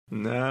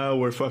Now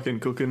we're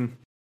fucking cooking.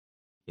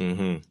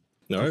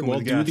 Mm-hmm. All right, well,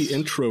 do the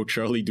intro,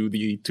 Charlie. Do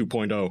the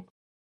 2.0.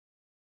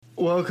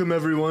 Welcome,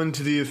 everyone,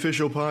 to the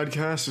official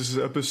podcast. This is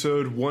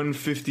episode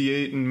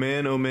 158, and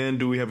man, oh man,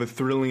 do we have a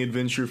thrilling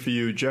adventure for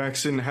you.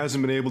 Jackson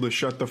hasn't been able to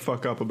shut the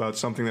fuck up about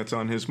something that's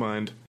on his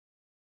mind.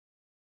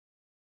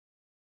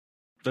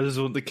 I just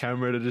want the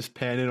camera to just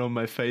pan in on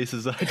my face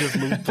as I just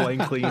look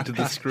blankly into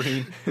the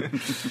screen.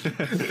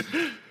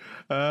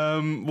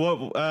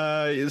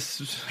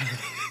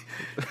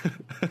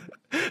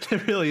 There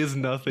really is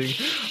nothing.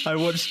 I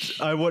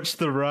watched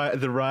the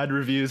ride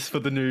reviews for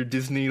the new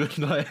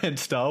Disneyland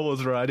Star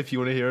Wars ride. If you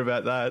want to hear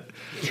about that,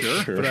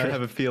 Sure. But I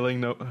have a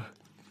feeling God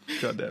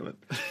damn it,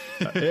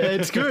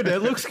 it's good. It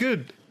looks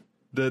good.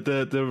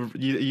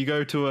 You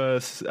go to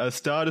a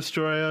Star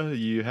Destroyer,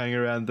 you hang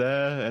around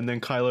there, and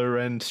then Kylo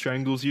Ren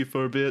strangles you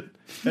for a bit.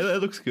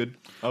 It looks good.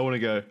 I want to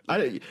go.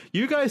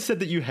 You guys said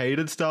that you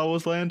hated Star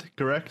Wars Land,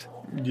 correct?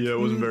 Yeah, it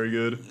wasn't very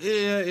good.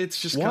 Yeah, it's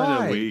just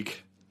kind of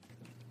weak.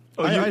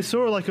 I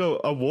saw like a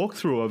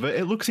walkthrough of it.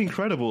 It looks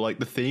incredible, like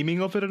the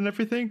theming of it and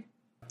everything.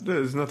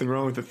 There's nothing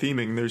wrong with the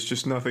theming. There's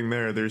just nothing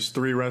there. There's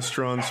 3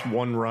 restaurants,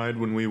 1 ride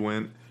when we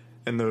went.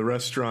 And the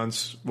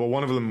restaurants, well,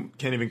 one of them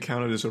can't even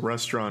count it as a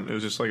restaurant. It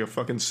was just like a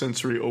fucking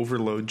sensory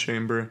overload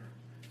chamber.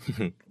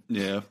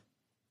 Yeah.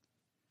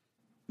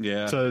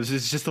 So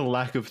it's just a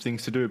lack of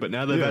things to do. But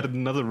now they've added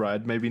another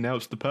ride. Maybe now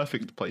it's the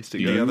perfect place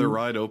to go. The other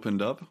ride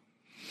opened up.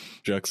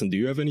 Jackson, do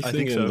you have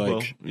anything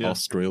in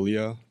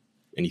Australia?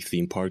 Any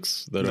theme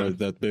parks that are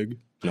that big?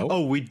 No.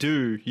 Oh, we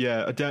do.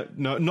 Yeah.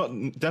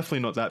 Definitely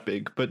not that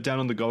big. But down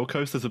on the Gold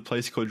Coast, there's a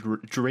place called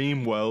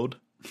Dream World.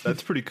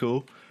 That's pretty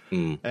cool.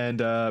 And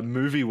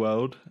Movie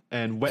World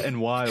and Wet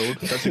and Wild.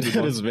 That's a good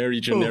one. That is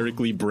very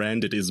generically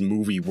branded as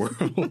Movie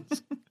World.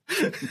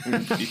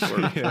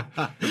 Yeah.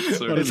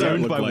 It's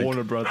owned by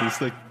Warner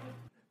Brothers. Like,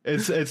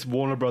 it's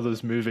Warner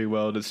Brothers Movie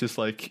World. It's just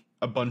like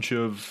a bunch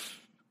of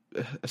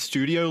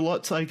studio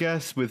lots, I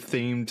guess, with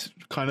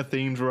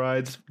themed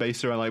rides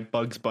based around like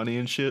Bugs Bunny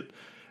and shit.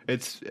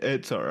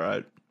 It's all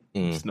right.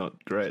 It's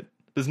not great.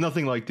 There's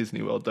nothing like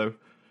Disney World though.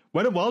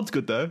 Wet and Wild's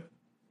good though.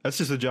 That's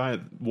just a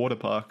giant water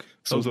park.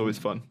 That was always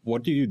fun.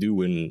 What do you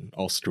do in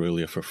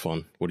Australia for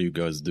fun? What do you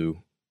guys do?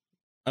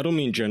 I don't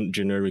mean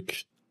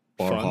generic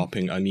bar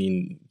hopping. I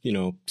mean,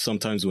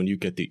 sometimes when you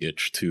get the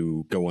itch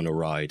to go on a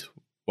ride,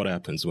 what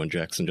happens when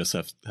Jackson just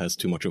has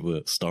too much of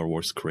a Star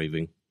Wars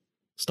craving?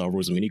 Star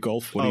Wars mini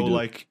golf? What do you do?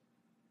 Like,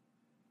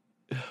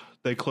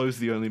 they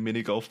closed the only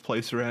mini golf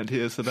place around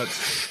here, so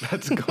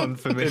that's gone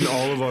for me. In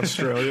all of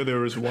Australia, there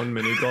was 1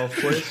 mini golf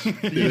place.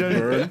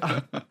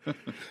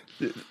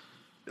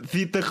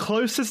 The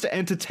closest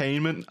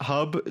entertainment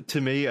hub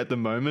to me at the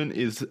moment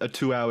is a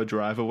 2-hour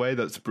drive away.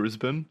 That's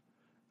Brisbane.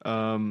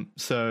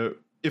 So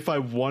if I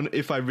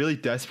really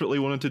desperately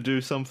wanted to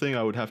do something,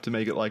 I would have to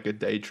make it like a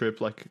day trip,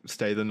 like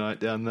stay the night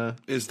down there.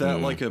 Is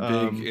that like a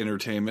big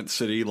entertainment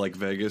city like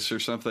Vegas or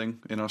something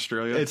in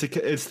Australia?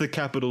 It's the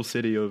capital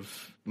city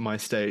of my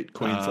state,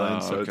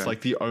 Queensland. So it's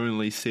like the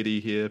only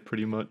city here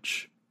pretty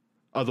much.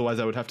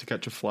 Otherwise I would have to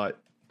catch a flight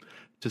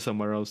to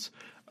somewhere else.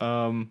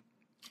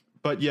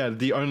 But yeah,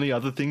 the only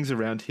other things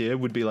around here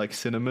would be like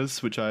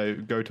cinemas, which I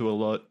go to a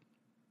lot,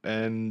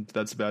 and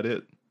that's about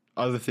it.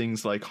 Other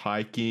things like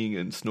hiking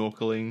and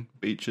snorkeling,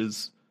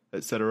 beaches,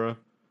 etc.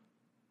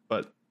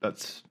 But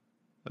that's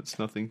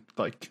nothing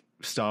like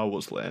Star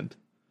Wars Land.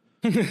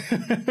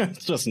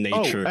 It's just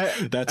nature.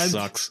 That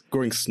sucks.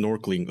 Going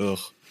snorkeling,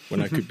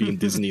 when I could be in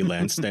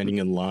Disneyland standing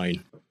in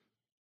line.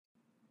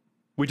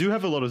 We do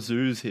have a lot of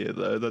zoos here,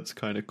 though. That's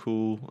kind of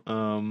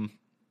cool.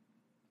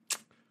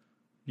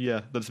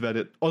 Yeah, that's about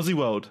it. Aussie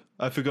World.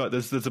 I forgot.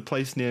 There's a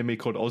place near me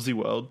called Aussie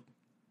World.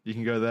 You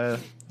can go there.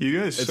 You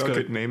guys suck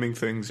at naming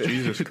things.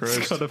 Jesus Christ.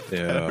 It's got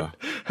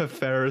a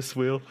Ferris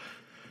wheel.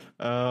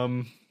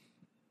 Yeah.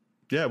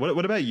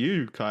 What about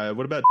you, Kaya?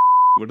 What do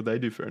they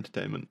do for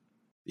entertainment?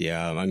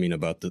 Yeah, I mean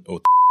about the.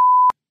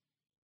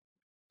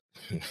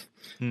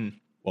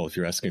 Well, if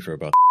you're asking for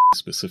about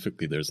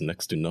specifically, there's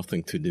next to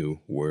nothing to do.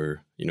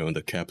 We're in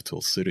the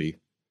capital city.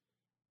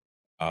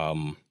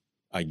 I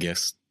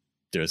guess.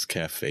 There's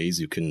cafes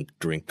you can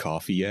drink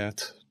coffee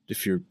at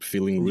if you're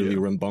feeling really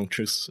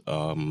rambunctious.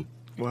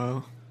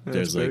 Wow.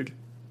 There's big. Like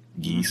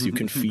geese you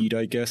can feed,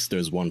 I guess.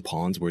 There's one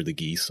pond where the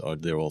geese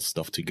they're all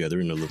stuffed together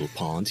in a little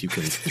pond. You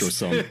can throw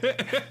some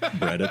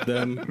bread at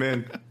them.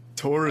 Man,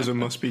 tourism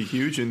must be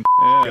huge in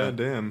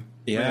goddamn.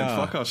 Yeah. Man,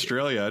 fuck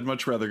Australia. I'd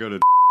much rather go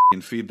to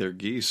and feed their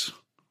geese.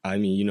 I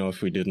mean,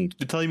 if we didn't...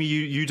 You're telling me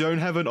you don't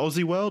have an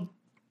Aussie World?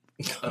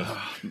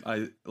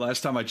 Last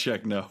time I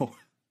checked, no.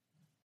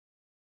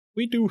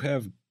 We do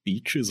have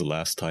beaches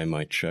last time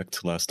I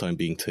checked, last time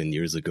being 10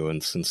 years ago,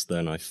 and since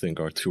then I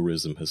think our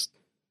tourism has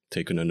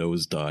taken a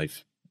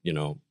nosedive,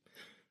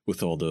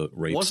 with all the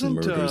rapes and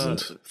murders and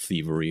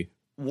thievery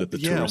that the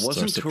tourists are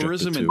subjected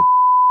tourism to.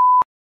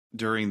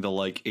 During the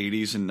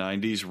 80s and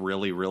 90s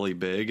really, really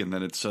big, and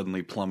then it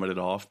suddenly plummeted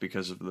off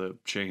because of the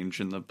change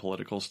in the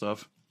political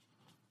stuff?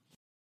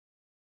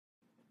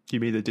 You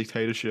mean the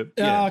dictatorship?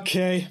 Yeah.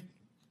 Okay.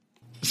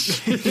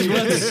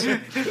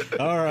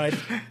 All right.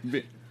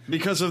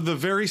 Because of the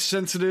very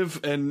sensitive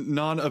and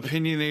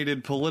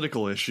non-opinionated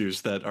political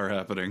issues that are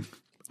happening.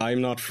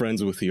 I'm not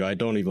friends with you. I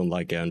don't even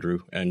like Andrew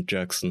and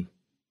Jackson.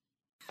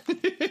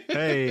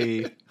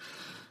 Hey,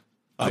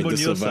 I'm on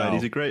your side.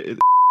 He's a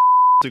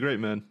great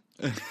man.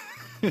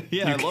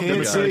 Yeah, I love Can't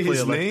that say guy.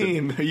 his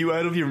name. Are you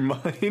out of your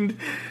mind?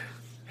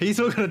 He's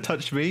not going to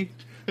touch me.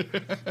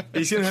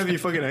 He's gonna have you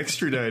fucking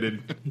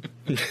extradited.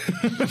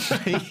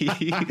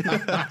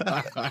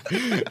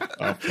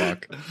 Oh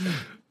fuck!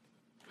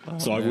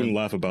 So I wouldn't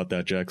laugh about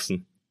that,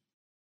 Jackson.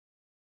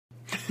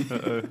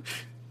 But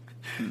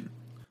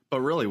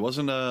really,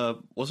 wasn't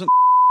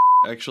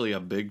actually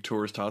a big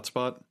tourist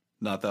hotspot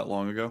not that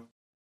long ago?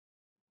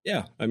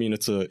 Yeah, I mean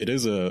it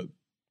is a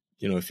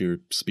if you're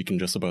speaking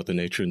just about the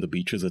nature and the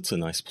beaches, it's a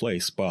nice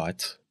place.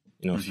 But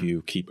if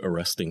you keep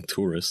arresting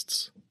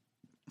tourists,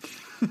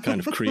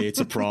 kind of creates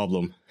a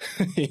problem,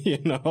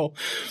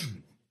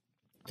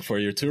 for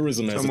your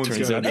tourism, as it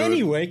turns out.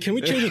 Anyway, can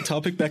we change the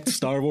topic back to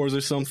Star Wars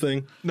or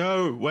something?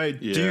 No,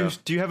 wait. Yeah.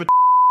 Do you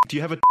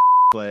have a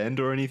land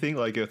or anything,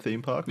 like a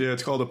theme park? Yeah,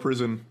 it's called a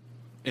prison.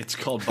 It's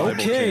called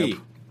Bible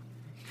Camp.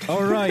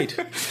 All right.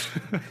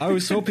 I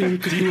was hoping we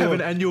could do you have an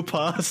annual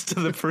pass to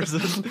the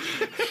prison,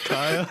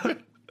 Kaya?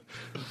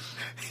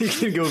 You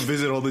can go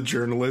visit all the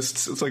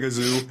journalists. It's like a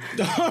zoo.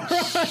 All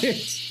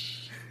right.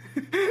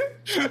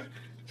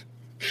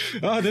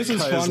 Oh, this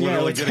is Kaya's fun. Yeah,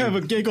 literally let's have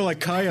a giggle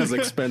at Kaya's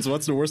expense.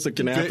 What's the worst that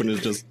can happen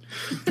is just...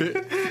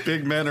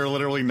 Big men are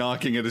literally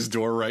knocking at his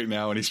door right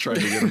now, and he's trying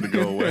to get him to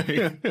go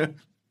away.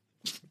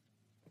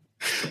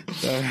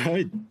 All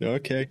right.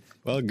 Okay.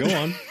 Well, go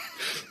on.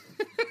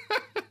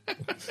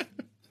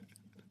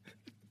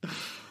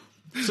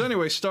 So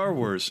anyway, Star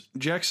Wars.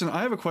 Jackson,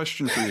 I have a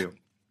question for you.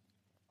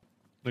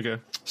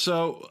 Okay.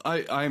 So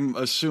I'm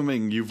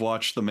assuming you've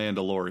watched The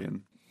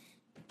Mandalorian.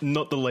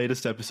 Not the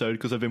latest episode,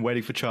 because I've been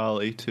waiting for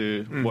Charlie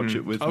to watch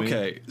it with me.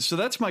 Okay, so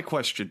that's my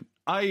question.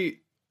 I'm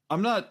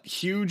not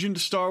huge into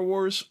Star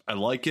Wars. I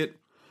like it.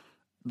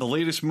 The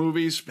latest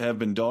movies have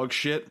been dog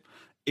shit.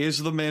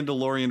 Is The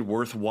Mandalorian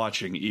worth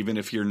watching, even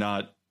if you're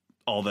not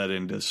all that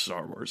into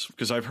Star Wars?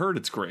 Because I've heard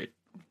it's great.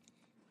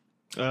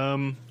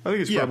 I think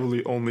it's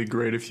probably only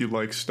great if you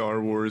like Star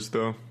Wars,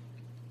 though.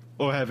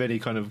 Or have any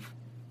kind of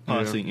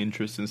passing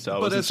interest in Star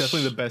Wars. But it's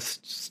definitely the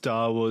best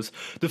Star Wars.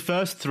 The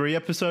first 3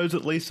 episodes,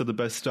 at least, are the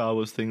best Star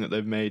Wars thing that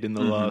they've made in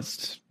the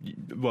last,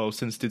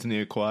 since Disney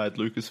acquired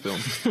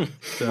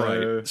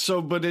Lucasfilm. Right.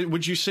 So, but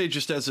would you say,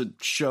 just as a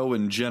show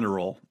in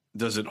general,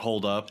 does it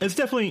hold up? It's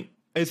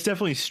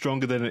definitely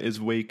stronger than it is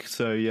weak.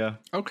 So yeah.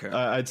 Okay.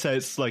 I'd say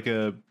it's like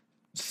a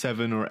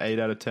 7 or 8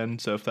 out of 10.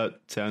 So if that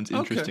sounds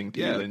interesting to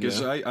you, then because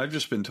I've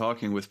just been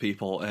talking with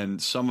people, and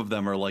some of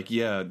them are like,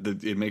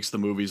 it makes the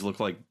movies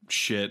look like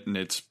shit, and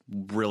it's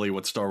really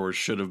what Star Wars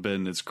should have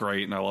been. It's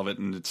great, and I love it,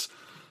 and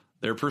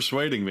they're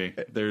persuading me.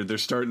 They're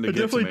starting to get to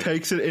me. It definitely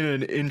takes it in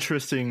an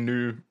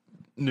interesting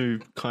new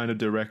kind of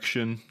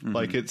direction.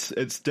 Like it's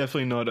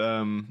definitely not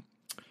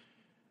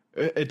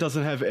it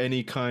doesn't have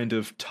any kind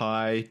of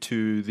tie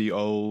to the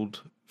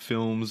old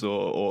films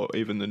or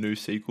even the new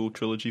sequel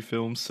trilogy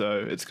films,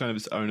 so it's kind of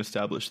its own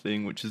established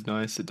thing, which is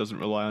nice. It doesn't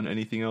rely on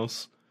anything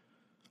else.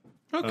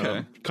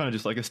 Okay. Kind of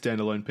just like a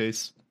standalone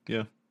piece.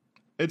 Yeah.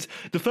 It's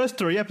the first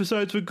 3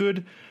 episodes were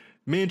good.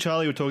 Me and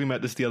Charlie were talking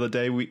about this the other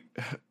day.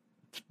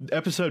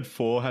 Episode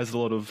 4 has a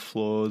lot of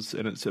flaws,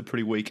 and it's a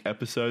pretty weak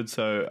episode,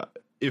 so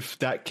if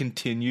that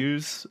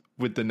continues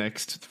with the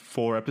next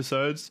 4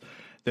 episodes,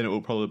 then it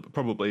will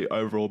probably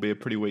overall be a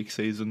pretty weak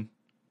season.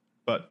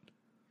 But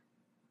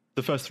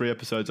the first 3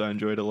 episodes I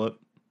enjoyed a lot.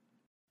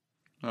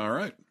 All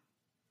right.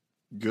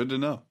 Good to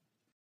know.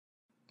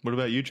 What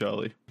about you,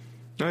 Charlie?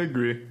 I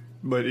agree.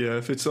 But yeah,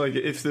 if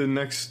the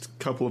next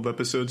couple of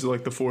episodes are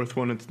like the 4th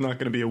one, it's not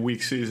going to be a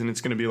weak season.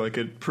 It's going to be like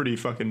a pretty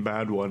fucking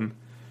bad one.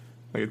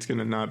 Like, it's going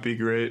to not be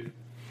great.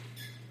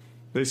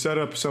 They set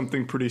up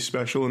something pretty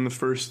special in the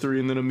first 3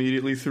 and then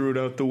immediately threw it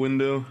out the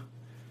window.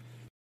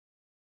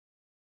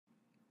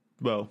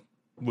 Well,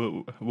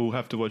 we'll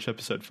have to watch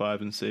episode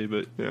 5 and see,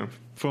 but yeah,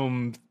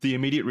 from the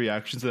immediate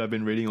reactions that I've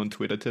been reading on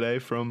Twitter today,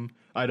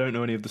 I don't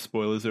know any of the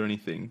spoilers or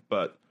anything,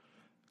 but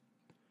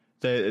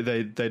they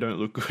don't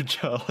look good,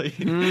 Charlie.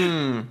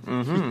 That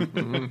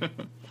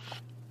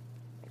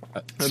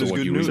is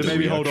good news. So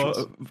maybe hold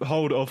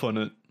off on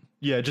it.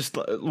 Yeah, I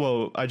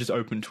just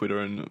opened Twitter,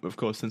 and of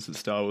course, since it's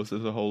Star Wars,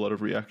 there's a whole lot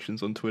of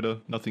reactions on Twitter.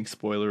 Nothing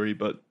spoilery,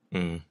 but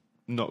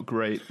not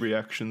great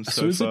reactions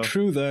so is far. It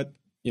true that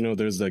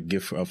there's that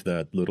gif of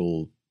that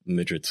little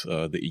midget,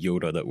 the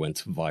Yoda that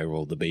went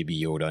viral, the baby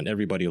Yoda, and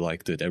everybody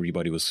liked it.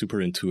 Everybody was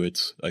super into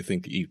it. I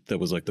think that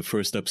was like the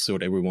first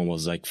episode. Everyone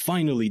was like,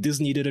 finally,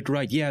 Disney did it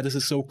right. Yeah, this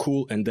is so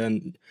cool. And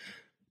then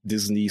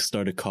Disney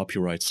started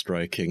copyright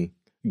striking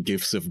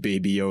gifs of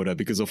baby Yoda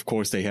because, of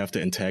course, they have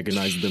to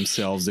antagonize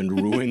themselves and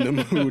ruin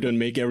the mood and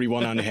make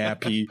everyone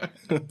unhappy.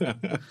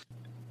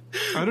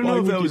 I don't know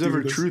if that was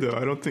ever true, though.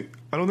 I don't think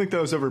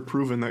that was ever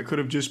proven. That could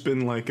have just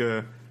been like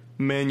a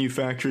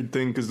manufactured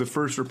thing, because the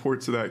first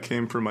reports of that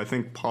came from, I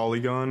think,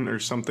 Polygon or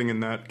something in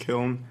that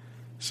kiln.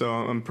 So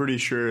I'm pretty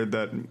sure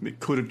that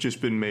it could have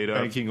just been made up.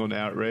 Banking on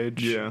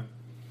outrage. Yeah.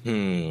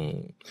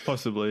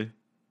 Possibly.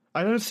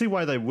 I don't see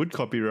why they would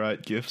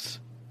copyright GIFs.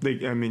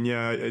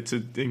 It's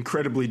an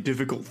incredibly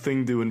difficult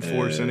thing to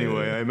enforce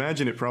anyway. I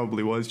imagine it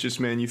probably was just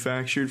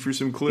manufactured for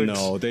some clicks.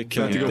 No, they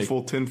can't. Have to go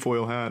full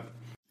tinfoil hat.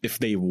 If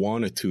they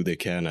wanted to, they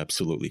can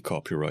absolutely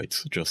copyright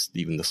just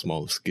even the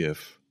smallest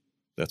GIF.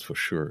 That's for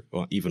sure.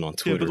 Even on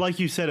Twitter. Yeah, but like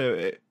you said,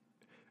 it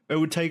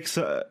would take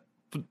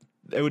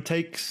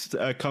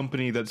a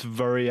company that's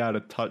very out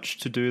of touch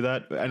to do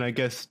that, and I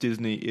guess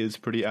Disney is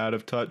pretty out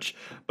of touch,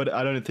 but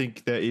I don't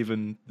think they're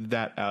even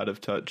that out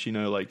of touch,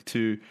 like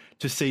to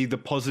see the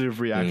positive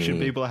reaction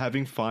people are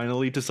having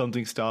finally to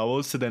something Star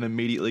Wars, to then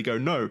immediately go,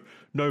 no,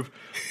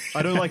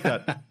 I don't like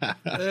that.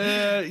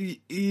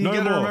 You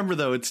gotta remember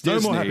though, it's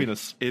Disney. No more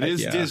happiness. It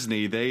is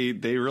Disney.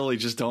 They really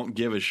just don't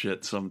give a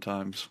shit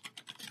sometimes.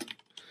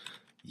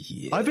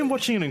 Yeah. I've been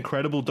watching an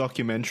incredible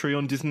documentary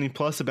on Disney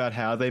Plus about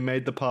how they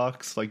made the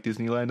parks, like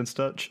Disneyland and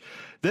such.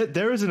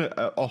 There is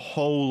a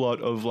whole lot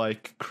of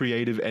like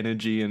creative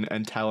energy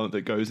and talent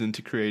that goes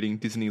into creating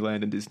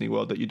Disneyland and Disney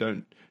World that you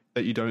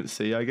don't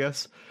see, I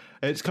guess.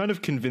 It's kind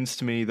of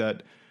convinced me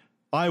that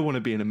I want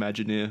to be an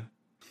Imagineer.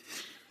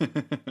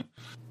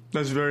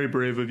 That's very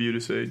brave of you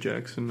to say,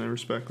 Jackson. I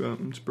respect that.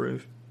 It's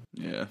brave.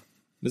 Yeah.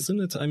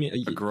 Isn't it? I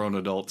mean, a grown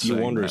adult you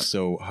saying wonder, that.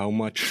 So how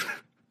much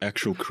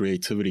actual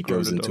creativity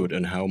goes into it,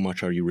 and how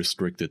much are you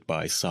restricted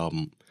by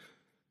some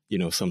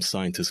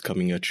scientist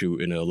coming at you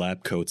in a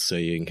lab coat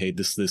saying, hey,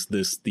 these are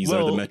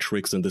the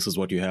metrics and this is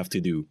what you have to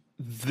do?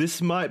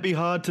 This might be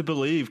hard to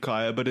believe,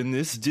 Kaya, but in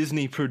this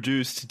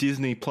Disney-produced,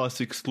 Disney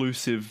Plus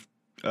exclusive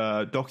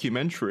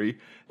documentary,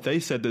 they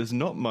said there's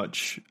not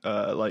much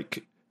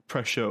like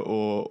pressure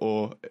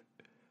or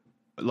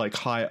like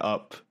high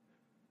up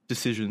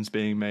decisions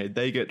being made.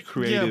 They get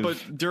creative. Yeah,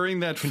 but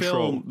during that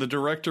film, the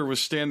director was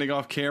standing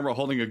off camera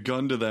holding a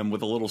gun to them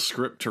with a little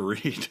script to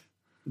read.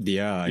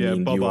 Yeah, I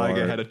mean, Bob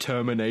Iger had a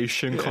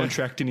termination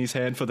contract in his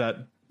hand for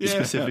that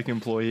specific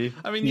employee.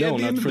 I mean, no, at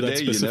the not end for of the that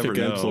day, specific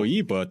you never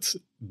employee, know. but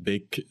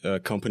big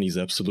companies,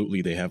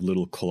 absolutely, they have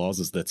little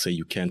clauses that say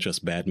you can't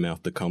just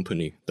badmouth the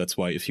company. That's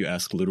why if you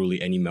ask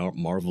literally any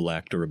Marvel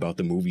actor about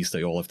the movies,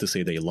 they all have to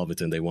say they love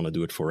it and they want to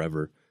do it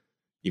forever,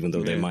 even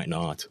though they might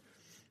not.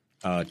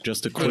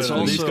 Just a quick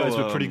these guys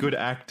were pretty good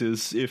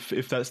actors, if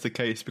that's the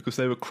case, because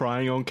they were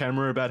crying on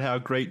camera about how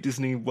great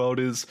Disney World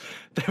is.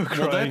 They were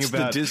crying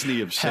about the Disney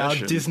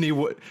obsession. How Disney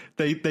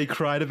they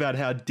cried about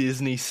how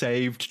Disney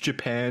saved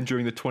Japan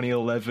during the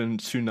 2011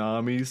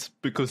 tsunamis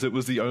because it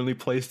was the only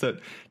place that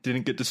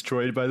didn't get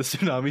destroyed by the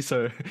tsunami.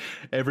 So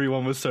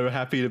everyone was so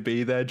happy to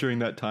be there during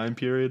that time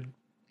period.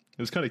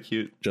 It was kind of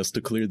cute. Just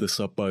to clear this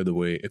up, by the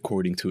way,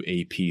 according to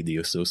AP, the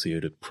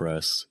Associated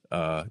Press,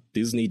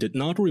 Disney did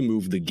not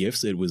remove the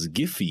GIFs. It was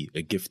Giphy,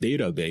 a GIF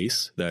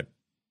database that,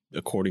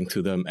 according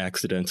to them,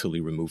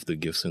 accidentally removed the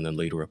GIFs and then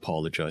later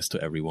apologized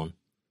to everyone.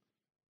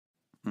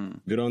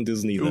 Good on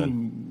Disney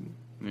then.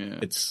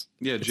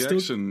 Yeah,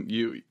 Jackson,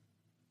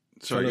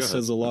 Sorry, that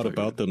says a lot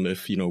about them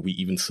if, we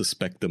even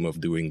suspect them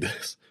of doing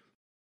this.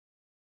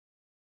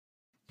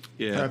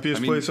 Yeah,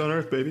 happiest place on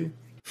earth, baby.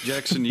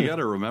 Jackson, you got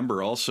to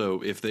remember also,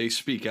 if they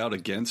speak out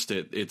against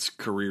it, it's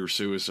career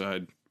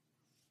suicide.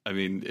 I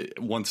mean,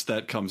 once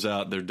that comes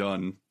out, they're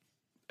done,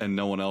 and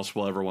no one else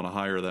will ever want to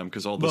hire them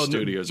because all the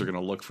studios are going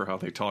to look for how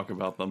they talk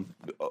about them.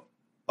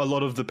 A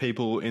lot of the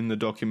people in the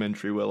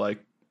documentary were like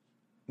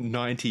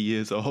 90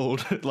 years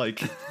old,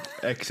 like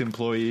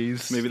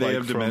ex-employees. Maybe they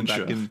have from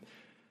dementia.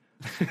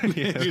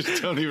 They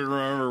just don't even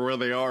remember where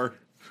they are.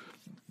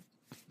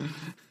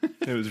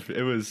 It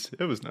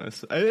was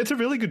nice. It's a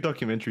really good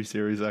documentary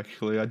series,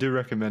 actually. I do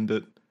recommend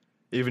it,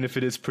 even if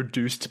it is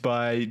produced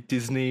by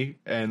Disney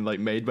and like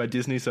made by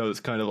Disney, so it's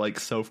kind of like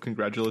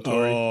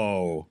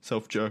self-congratulatory,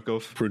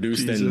 self-jerk-off.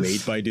 Produced and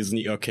made by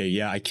Disney. Okay,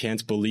 yeah, I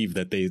can't believe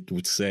that they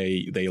would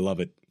say they love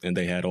it and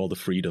they had all the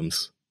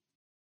freedoms.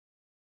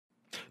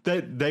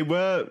 They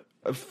were,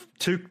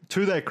 to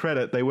their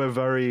credit, they were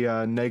very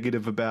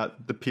negative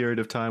about the period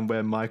of time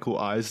where Michael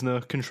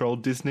Eisner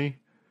controlled Disney.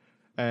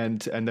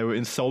 And they were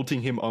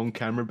insulting him on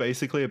camera,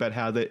 basically, about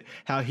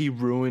how he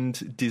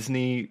ruined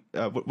Disney.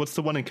 What's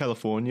the one in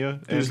California?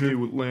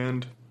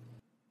 Disneyland.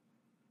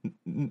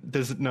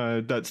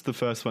 That's the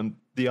first one.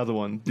 The other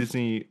one,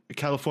 Disney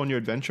California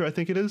Adventure, I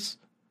think it is.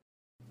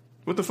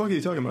 What the fuck are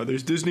you talking about?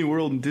 There's Disney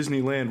World and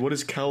Disneyland. What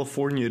is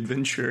California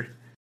Adventure?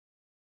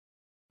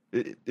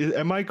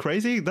 Am I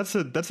crazy? That's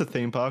a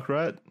theme park,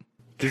 right?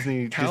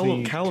 Disney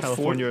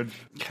California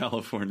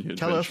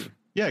Adventure.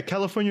 Yeah,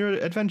 California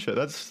Adventure.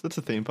 That's a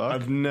theme park.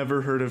 I've never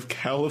heard of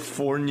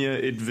California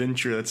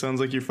Adventure. That sounds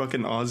like your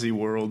fucking Aussie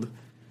world.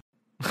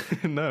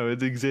 No,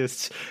 it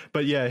exists.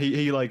 But yeah,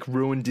 he like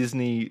ruined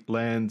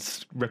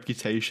Disneyland's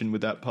reputation with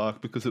that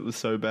park because it was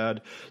so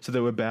bad. So they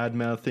were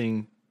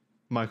bad-mouthing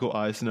Michael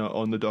Eisner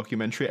on the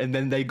documentary, and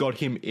then they got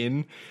him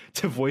in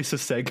to voice a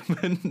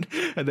segment,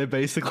 and they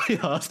basically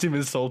asked him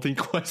insulting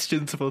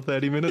questions for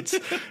 30 minutes.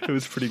 It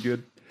was pretty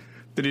good.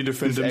 Did he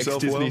defend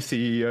himself well?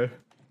 Ex-Disney CEO.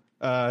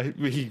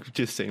 He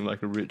just seemed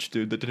like a rich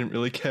dude that didn't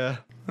really care.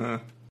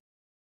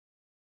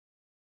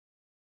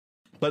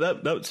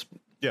 But that's,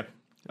 yeah,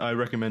 I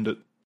recommend it.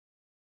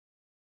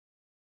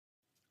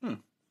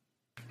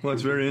 Well,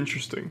 that's very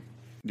interesting.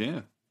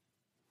 Yeah.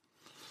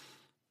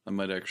 I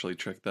might actually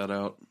check that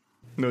out.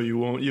 No, you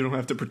won't. You don't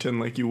have to pretend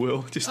like you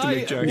will, just to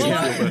make Jackson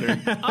feel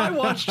better. I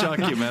watch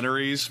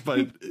documentaries,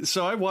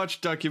 I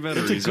watch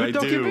documentaries. It's a good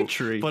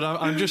documentary. But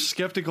I'm just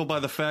skeptical by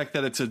the fact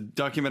that it's a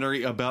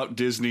documentary about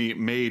Disney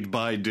made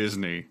by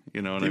Disney.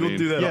 You know what People I mean?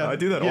 do that. Yeah, I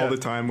do that yeah. all the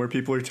time, where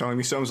people are telling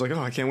me something. I was like,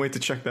 oh, I can't wait to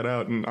check that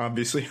out, and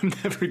obviously, I'm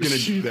never going to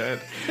do that.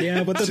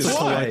 Yeah, but that's a Why?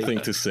 polite thing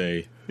to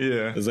say.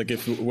 Yeah, It's like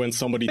when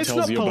somebody It's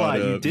tells not you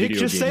polite, about a you dick. video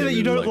Just game say they that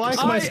you really don't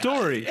like or my something.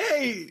 story.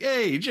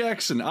 Hey,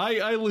 Jackson,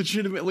 I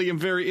legitimately am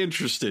very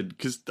interested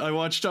because I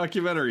watch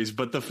documentaries,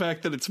 but the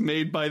fact that it's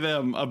made by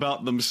them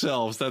about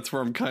themselves, that's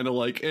where I'm kind of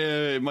like,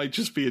 it might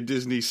just be a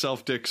Disney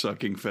self-dick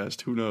sucking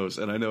fest. Who knows?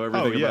 And I know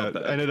everything about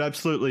that. And it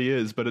absolutely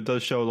is, but it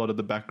does show a lot of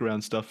the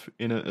background stuff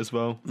in it as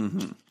well,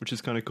 which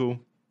is kind of cool.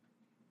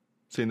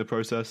 Seeing the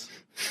process.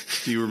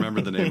 Do you remember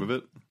the name of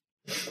it?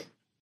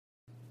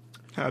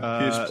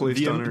 happiest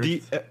place on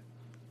earth.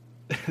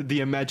 The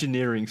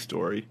Imagineering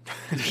story.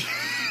 That's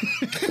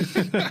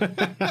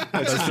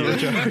the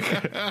joke.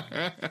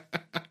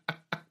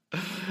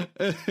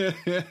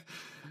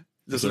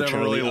 Does So, it have a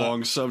Charlie, really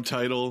long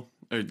subtitle?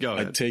 Go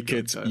I ahead. take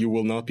it you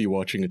will not be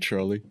watching it,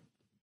 Charlie.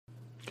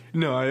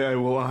 No, I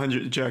will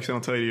 100. Jackson,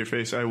 I'll tell you to your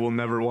face, I will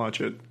never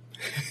watch it.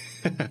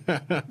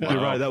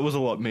 You're right, that was a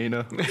lot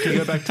meaner. Can you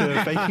go back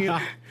to faking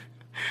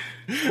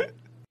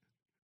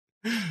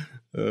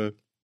it?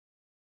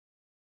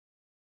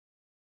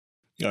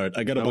 All right,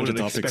 I got a bunch of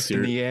topics expect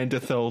here. a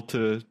Neanderthal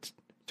to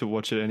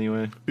watch it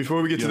anyway.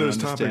 Before we get to You don't those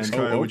topics,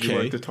 understand. Kyle, Oh, would you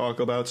okay. like to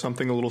talk about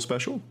something a little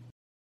special?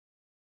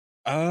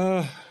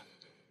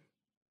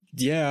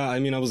 Yeah, I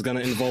mean, I was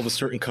gonna involve a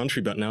certain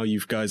country, but now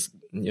you've guys,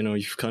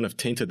 you've kind of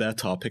tainted that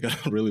topic. I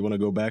don't really want to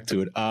go back to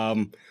it.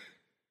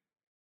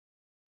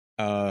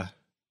 God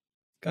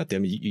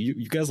damn it,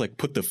 you guys like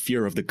put the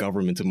fear of the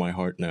government in my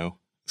heart now.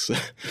 So,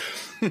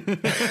 well,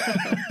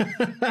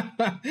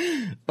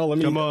 I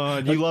mean, Come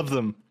on, you love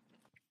them.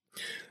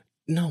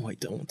 no, I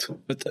don't.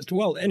 But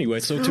well, anyway,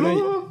 so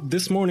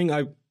this morning,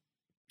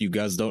 you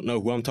guys don't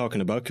know who I'm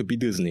talking about. Could be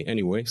Disney.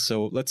 Anyway,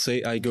 so let's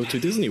say I go to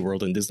Disney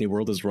World, and Disney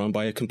World is run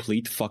by a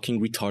complete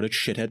fucking retarded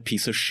shithead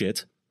piece of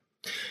shit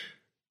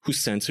who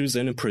censors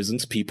and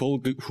imprisons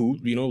people who,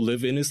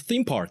 live in his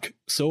theme park.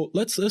 So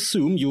let's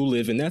assume you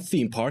live in that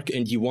theme park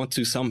and you want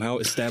to somehow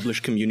establish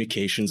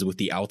communications with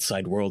the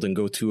outside world and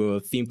go to a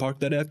theme park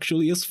that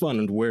actually is fun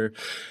and where,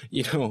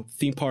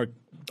 theme park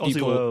Aussie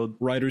people, World.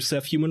 writers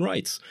have human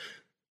rights.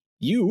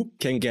 You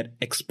can get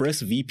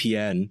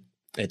ExpressVPN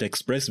at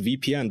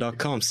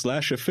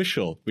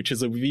expressvpn.com/official, which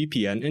is a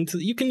VPN. And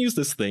you can use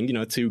this thing,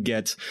 to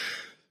get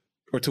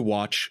or to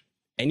watch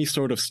any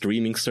sort of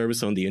streaming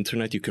service on the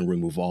internet. You can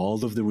remove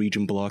all of the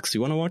region blocks.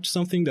 You want to watch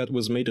something that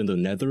was made in the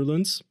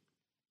Netherlands?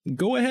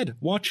 Go ahead,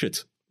 watch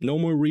it. No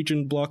more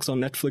region blocks on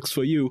Netflix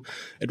for you.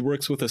 It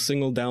works with a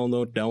single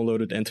download.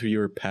 Download it, enter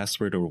your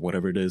password or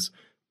whatever it is.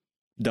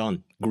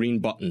 Done. Green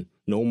button.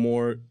 No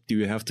more do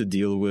you have to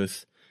deal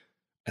with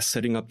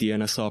setting up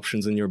DNS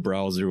options in your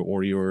browser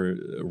or your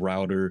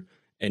router,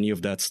 any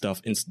of that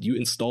stuff. You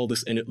install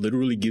this and it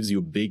literally gives you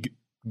a big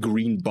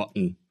green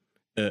button,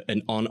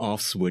 an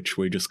on-off switch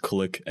where you just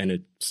click and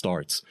it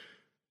starts.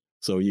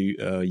 So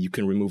you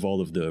can remove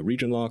all of the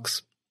region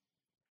locks.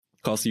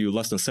 Costs you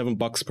less than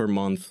 $7 per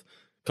month.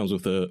 Comes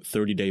with a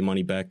 30-day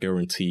money-back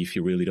guarantee if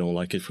you really don't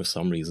like it for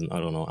some reason. I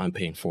don't know. I'm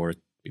paying for it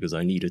because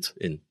I need it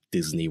in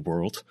Disney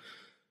World.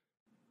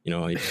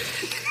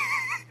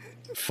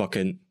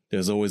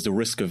 There's always the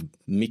risk of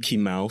Mickey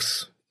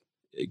Mouse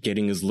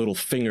getting his little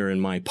finger in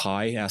my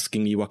pie,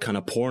 asking me what kind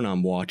of porn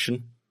I'm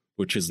watching,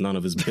 which is none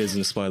of his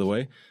business, by the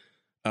way.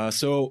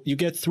 So you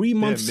get 3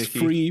 months Mickey,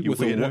 free you with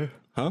weirdo.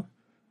 Huh?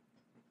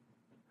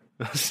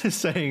 I was just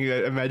saying,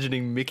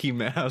 imagining Mickey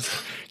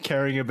Mouse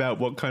caring about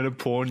what kind of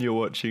porn you're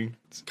watching.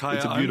 It's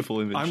a beautiful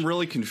image. I'm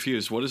really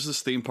confused. What does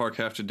this theme park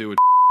have to do with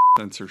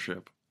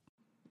censorship?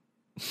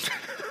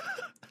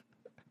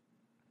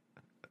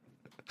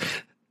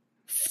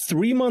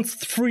 3 months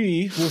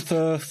free with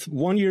a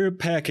 1 year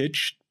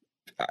package.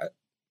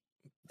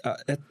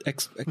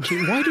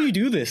 Why do you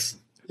do this?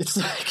 It's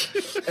like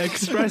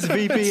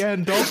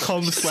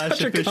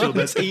expressvpn.com/official.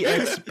 That's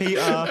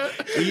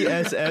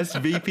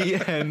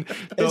EXPRESSVPN.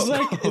 It's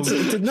like this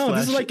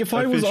is like if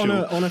I was on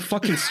a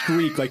fucking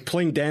streak, like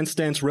playing Dance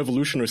Dance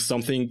Revolution or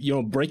something,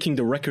 breaking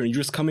the record, and you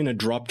just come in and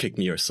drop kick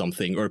me or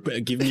something, or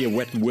give me a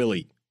wet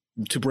willy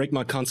to break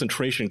my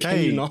concentration.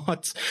 Can you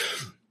not?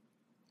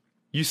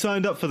 You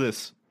signed up for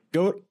this.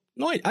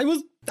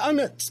 I'm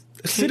a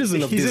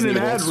citizen of Disney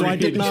World, so I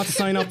did not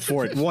sign up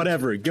for it.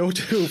 Whatever. Go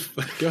to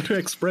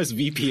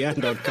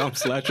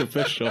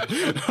expressvpn.com/official.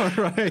 All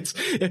right.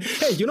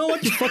 Hey, you know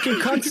what, you fucking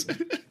cunts?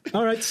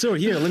 All right, so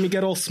here, let me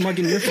get all smug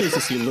in your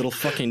faces, you little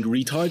fucking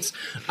retards.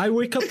 I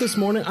wake up this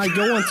morning, I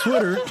go on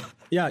Twitter.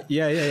 Yeah.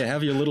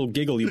 Have your little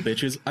giggle, you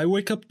bitches. I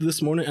wake up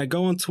this morning, I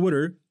go on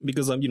Twitter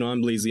because I'm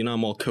lazy and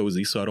I'm all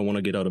cozy, so I don't want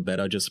to get out of bed.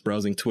 I'm just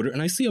browsing Twitter, and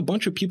I see a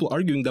bunch of people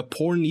arguing that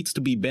porn needs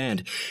to be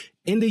banned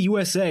in the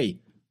USA.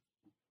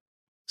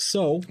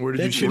 So where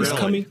did you see that?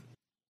 Coming?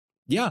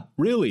 Yeah,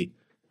 really.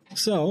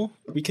 So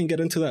we can get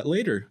into that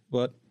later,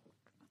 but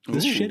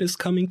this shit is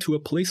coming to a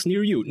place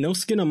near you. No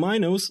skin on my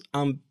nose.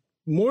 I'm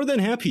more than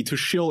happy to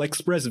shill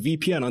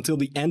ExpressVPN until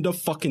the end of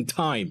fucking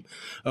time.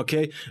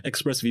 Okay?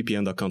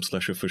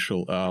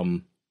 ExpressVPN.com/official.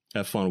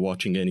 Have fun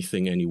watching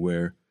anything,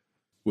 anywhere,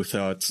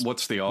 without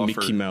What's the offer?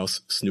 Mickey Mouse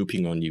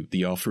snooping on you.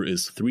 The offer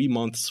is 3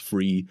 months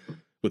free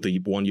with a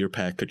 1-year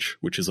package,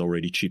 which is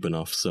already cheap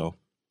enough, so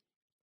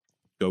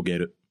go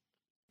get it.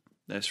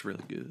 That's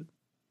really good.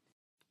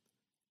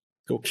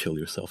 Go kill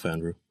yourself,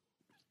 Andrew.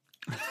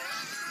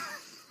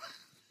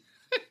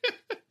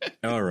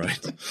 All right.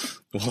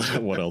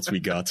 Well, what else we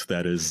got?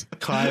 That is...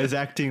 Kai is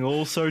acting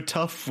all so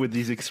tough with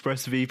his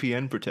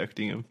ExpressVPN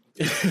protecting him.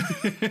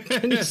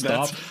 Can you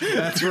stop?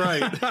 That's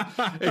right.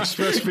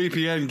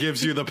 ExpressVPN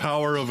gives you the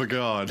power of a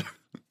god.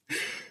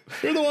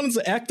 You're the ones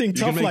acting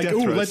tough, like, oh,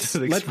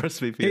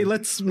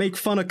 let's make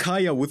fun of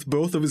Kaya with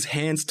both of his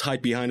hands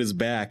tied behind his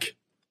back.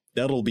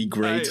 That'll be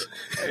great.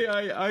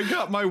 I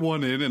got my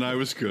one in and I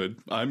was good.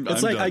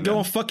 It's like I go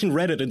on fucking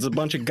Reddit and it's a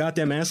bunch of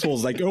goddamn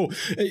assholes like, oh,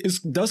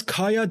 does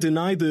Kaya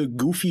deny the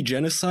Goofy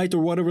genocide or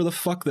whatever the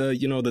fuck, the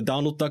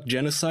Donald Duck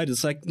genocide?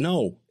 It's like,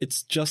 no,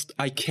 it's just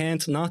I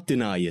can't not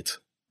deny it.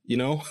 You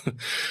know?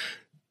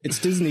 It's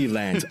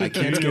Disneyland. I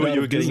can't get what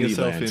you were getting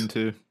yourself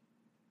into.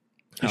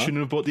 You shouldn't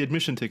have bought the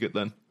admission ticket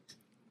then.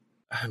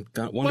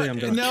 One day I'm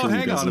going to No,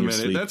 hang on a minute.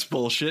 Sleep. That's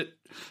bullshit.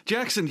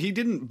 Jackson, he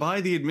didn't buy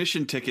the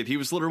admission ticket. He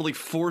was literally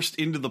forced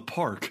into the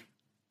park.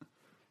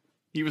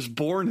 He was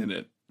born in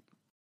it.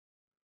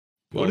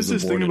 What is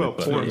this thing about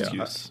porn?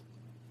 Yeah.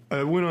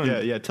 I went on.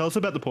 Yeah. Tell us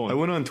about the porn. I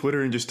went on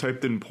Twitter and just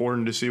typed in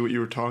porn to see what you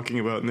were talking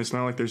about, and it's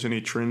not like there's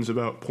any trends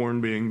about porn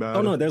being bad.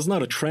 Oh no, there's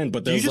not a trend,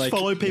 but do you there's just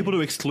follow people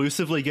to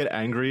exclusively get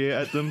angry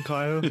at them,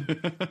 Kyle?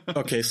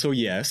 Okay, so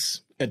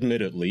yes,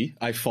 admittedly,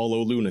 I follow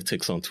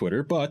lunatics on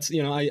Twitter, but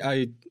you know,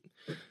 I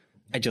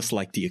just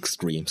like the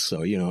extremes.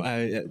 So you know,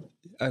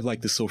 I like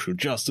the social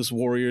justice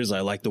warriors. I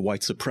like the white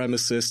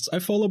supremacists. I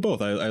follow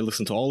both. I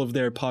listen to all of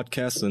their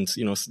podcasts, and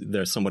you know,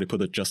 there's somebody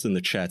put it just in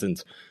the chat,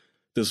 and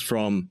this is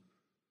from.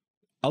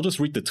 I'll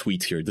just read the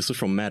tweet here. This is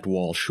from Matt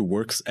Walsh, who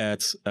works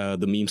at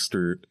the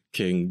memester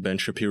king Ben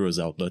Shapiro's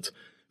outlet.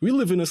 We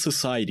live in a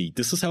society.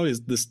 This is how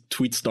this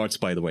tweet starts,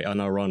 by the way,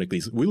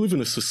 unironically. We live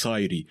in a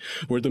society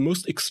where the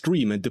most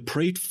extreme and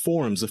depraved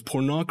forms of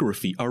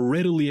pornography are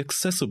readily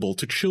accessible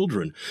to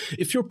children.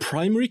 If your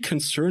primary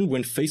concern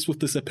when faced with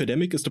this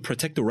epidemic is to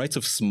protect the rights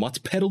of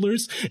smut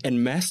peddlers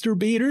and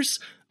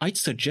masturbators, I'd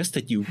suggest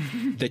that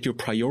your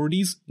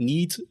priorities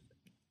need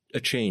a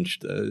change.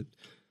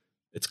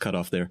 It's cut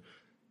off there.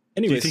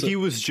 Anyway, do you think he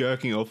was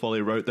jerking off while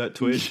he wrote that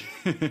tweet?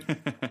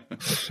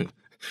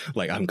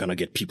 Like, I'm gonna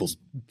get people's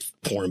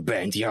porn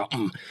banned. Yeah.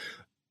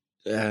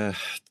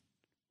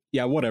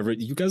 Yeah, whatever.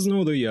 You guys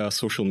know the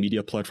social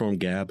media platform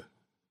Gab,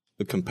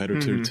 the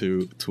competitor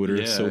to Twitter.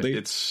 Yeah, so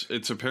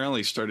it's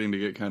apparently starting to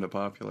get kind of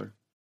popular.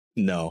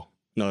 No,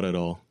 not at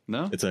all.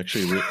 No, it's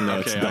actually no.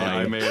 Okay, it's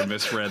dying. I may have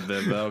misread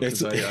them though.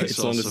 It's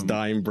on its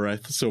dying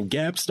breath. So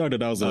Gab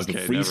started out as the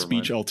free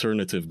speech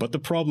alternative, but the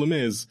problem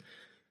is,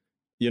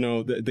 you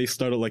know, they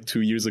started like 2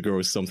 years ago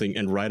or something,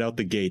 and right out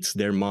the gates,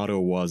 their motto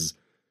was,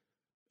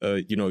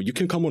 you know, you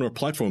can come on our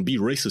platform, be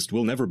racist,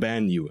 we'll never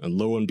ban you. And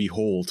lo and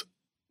behold,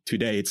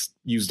 today it's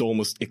used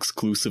almost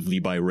exclusively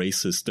by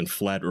racists and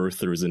flat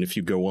earthers. And if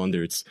you go on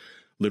there, it's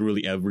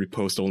literally every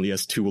post only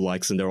has 2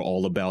 likes, and they're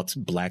all about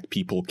black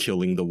people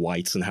killing the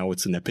whites and how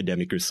it's an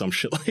epidemic or some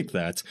shit like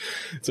that.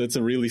 So it's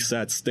a really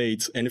sad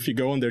state. And if you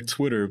go on their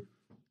Twitter,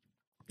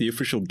 the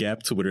official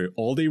Gap Twitter,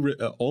 all they're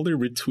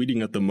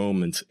retweeting at the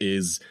moment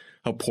is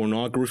how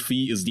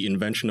pornography is the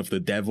invention of the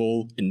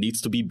devil. It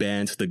needs to be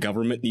banned. The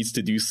government needs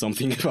to do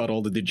something about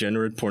all the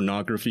degenerate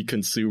pornography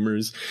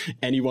consumers.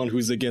 Anyone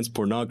who's against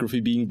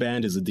pornography being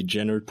banned is a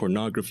degenerate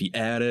pornography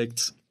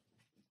addict.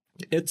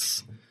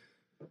 It's...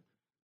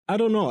 I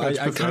don't know. I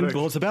kind of...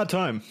 Well, it's about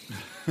time.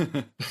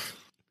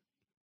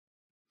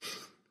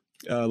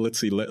 Let's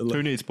see.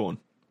 Who needs porn?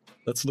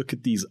 Let's look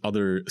at these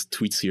other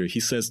tweets here. He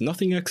says,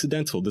 nothing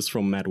accidental. This is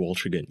from Matt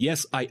Walsh again.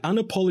 Yes, I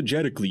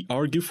unapologetically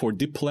argue for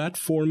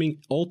deplatforming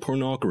all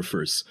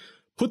pornographers.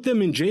 Put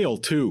them in jail,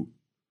 too.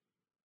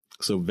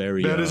 So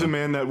very... That is a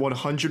man that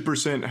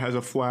 100% has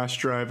a flash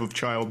drive of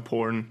child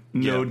porn.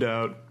 No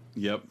doubt.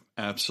 Yep,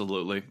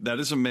 absolutely. That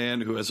is a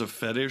man who has a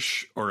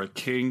fetish or a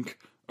kink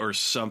or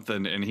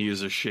something, and he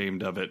is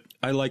ashamed of it.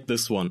 I like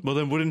this one. Well,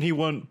 then wouldn't he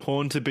want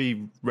porn to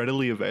be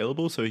readily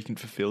available so he can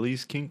fulfill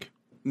his kink?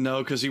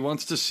 No, because he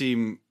wants to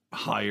seem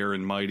higher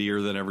and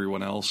mightier than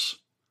everyone else.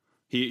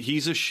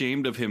 He's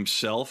ashamed of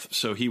himself,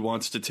 so he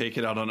wants to take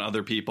it out on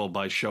other people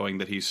by showing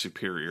that he's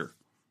superior.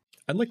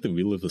 I like the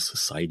real of the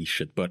society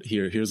shit, but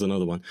here's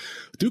another one.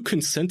 Do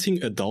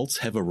consenting adults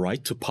have a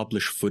right to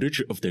publish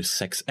footage of their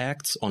sex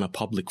acts on a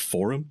public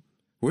forum?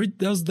 Where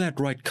does that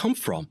right come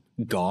from?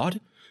 God?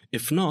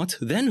 If not,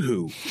 then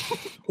who?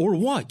 Or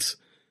what?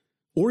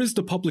 Or is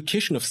the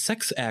publication of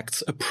sex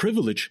acts a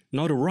privilege,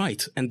 not a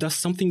right, and thus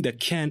something that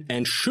can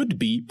and should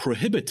be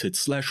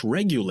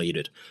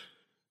prohibited/regulated?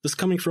 This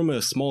coming from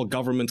a small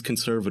government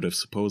conservative,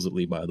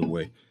 supposedly, by the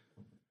way.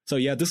 So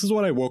yeah, this is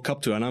what I woke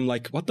up to, and I'm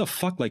like, what the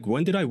fuck? Like,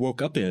 when did I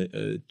woke up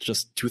in?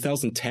 Just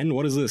 2010?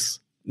 What is this?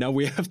 Now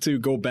we have to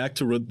go back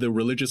to the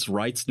religious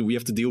rights. Do we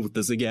have to deal with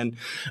this again?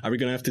 Are we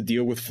going to have to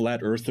deal with flat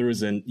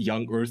earthers and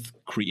young earth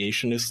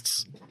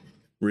creationists?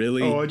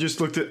 Really? Oh,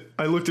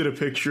 I looked at a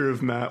picture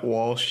of Matt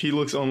Walsh. He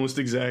looks almost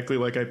exactly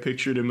like I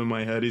pictured him in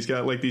my head. He's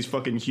got like these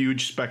fucking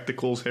huge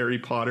spectacles, Harry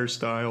Potter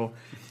style.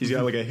 He's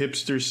got like a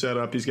hipster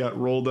setup. He's got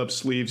rolled up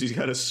sleeves. He's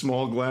got a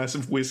small glass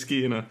of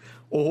whiskey and a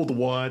old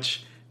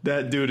watch.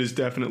 That dude is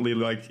definitely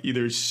like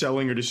either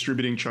selling or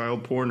distributing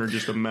child porn or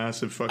just a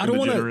massive fucking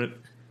degenerate.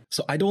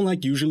 So I don't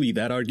like usually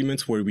that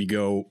argument where we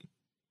go,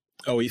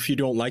 oh, if you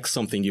don't like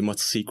something, you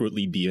must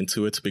secretly be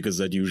into it, because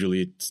that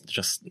usually it's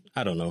just,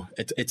 I don't know,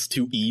 it's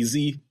too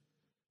easy.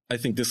 I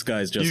think this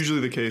guy's just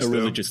usually the case, a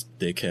religious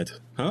dickhead.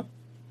 Huh?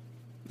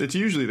 It's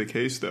usually the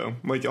case, though.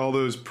 Like all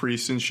those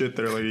priests and shit,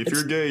 they're like, if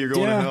you're gay, you're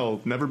going to hell.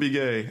 Never be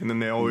gay. And then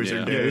they always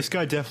are gay. Yeah, this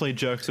guy definitely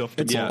jerks off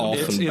to It's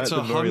often. It's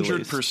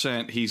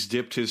 100% he's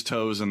dipped his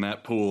toes in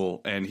that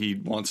pool, and he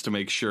wants to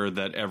make sure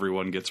that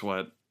everyone gets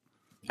wet.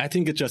 I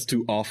think it's just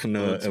too often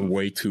a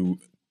way to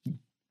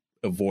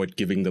avoid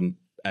giving them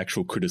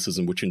actual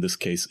criticism, which in this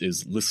case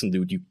is, listen,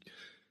 dude,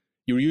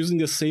 you're using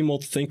the same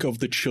old think of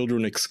the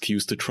children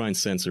excuse to try and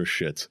censor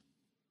shit.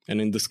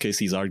 And in this case,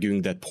 he's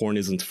arguing that porn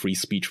isn't free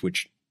speech,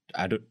 which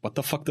what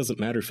the fuck does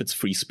it matter if it's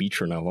free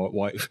speech or not?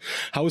 Why?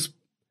 How is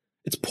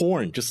it's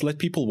porn? Just let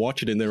people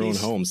watch it in their own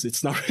homes.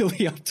 It's not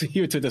really up to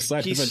you to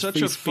decide. He's if it's such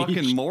free a speech.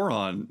 fucking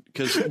moron.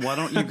 Because why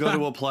don't you go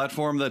to a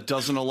platform that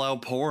doesn't allow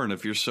porn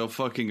if you're so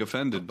fucking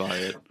offended by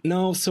it?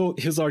 No. So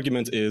his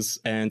argument is,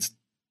 and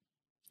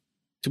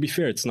to be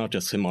fair, it's not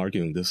just him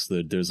arguing this.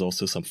 There's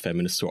also some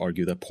feminists who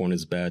argue that porn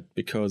is bad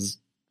because,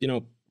 you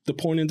know, the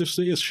porn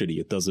industry is shitty.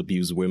 It does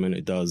abuse women.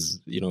 It does,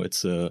 you know,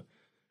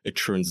 it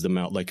churns them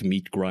out like a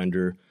meat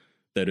grinder.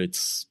 That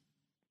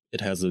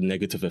it has a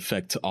negative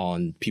effect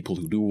on people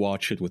who do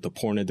watch it with the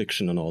porn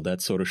addiction and all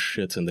that sort of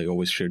shit. And they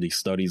always share these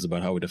studies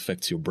about how it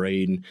affects your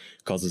brain,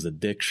 causes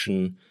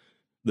addiction,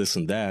 this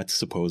and that,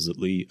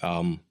 supposedly.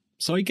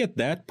 So I get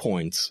that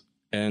point.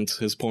 And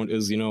his point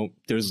is, you know,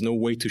 there's no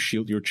way to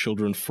shield your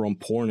children from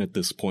porn at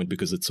this point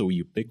because it's so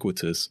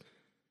ubiquitous.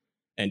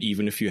 And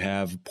even if you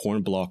have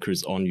porn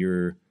blockers on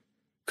your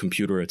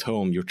computer at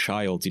home, your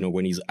child, you know,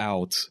 when he's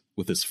out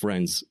with his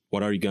friends,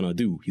 what are you gonna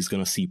do? He's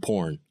gonna see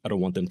porn. I don't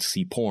want them to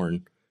see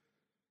porn.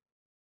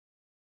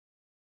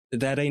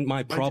 That ain't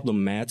my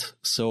problem, Matt.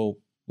 So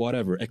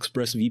whatever.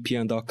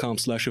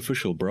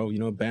 expressvpn.com/official, bro. You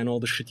know, ban all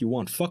the shit you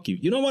want. Fuck you.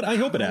 You know what? I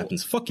hope it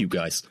happens. Fuck you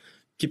guys.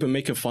 Keep on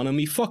making fun of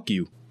me. Fuck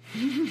you.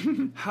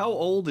 How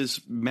old is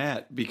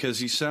Matt? Because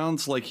he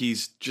sounds like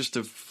he's just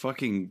a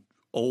fucking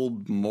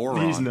old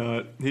moron. He's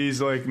not.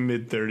 He's like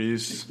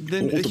mid-30s.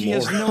 Then he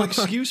has no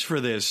excuse for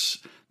this.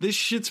 This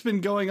shit's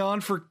been going on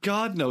for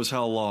God knows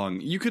how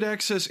long. You could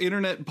access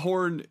internet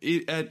porn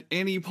at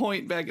any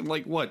point back in,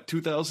 like, what,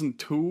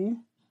 2002?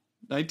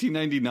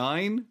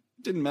 1999?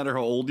 Didn't matter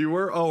how old you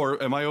were. Oh,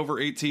 or am I over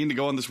 18 to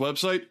go on this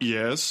website?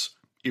 Yes.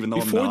 Even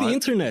though Before I'm not. the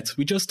internet.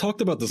 We just talked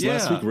about this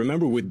last week.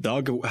 Remember with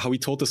Doug, how he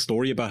told the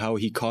story about how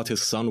he caught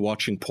his son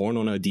watching porn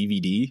on a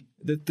DVD?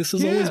 This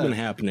has always been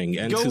happening.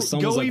 And his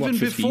son was like, what,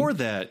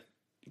 15?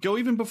 Go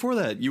even before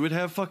that. You would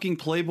have fucking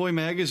Playboy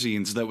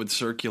magazines that would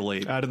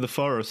circulate. Out in the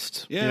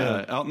forest.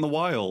 Yeah, out in the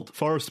wild.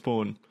 Forest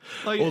porn.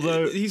 Like,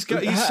 although,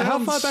 how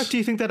sounds... far back do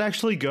you think that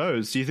actually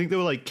goes? Do you think there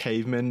were like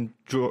cavemen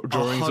drawings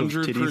 100%. of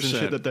titties and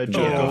shit that they'd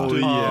jerk off to?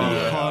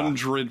 Yeah.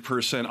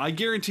 100%. I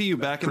guarantee you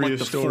back in like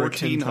the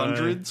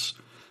 1400s,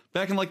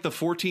 back in like the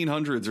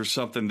 1400s or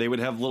something, they would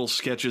have little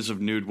sketches of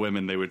nude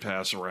women they would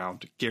pass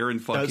around.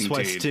 That's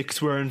why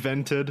sticks were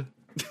invented.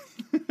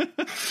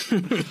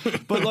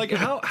 But like,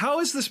 how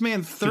is this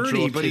man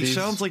 30 but he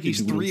sounds like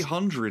he's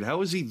 300?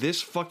 How is he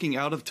this fucking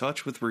out of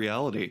touch with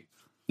reality?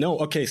 No,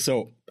 okay,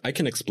 so I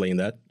can explain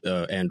that,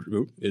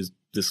 Andrew.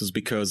 This is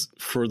because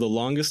for the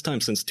longest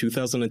time since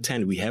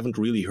 2010, we haven't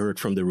really heard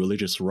from the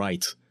religious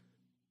right.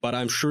 But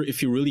I'm sure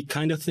if you really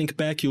kind of think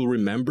back, you'll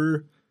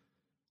remember,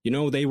 you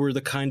know, they were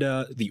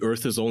the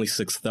earth is only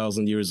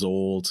 6,000 years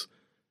old,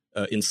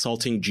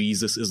 insulting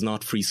Jesus is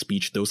not free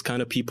speech, those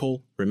kind of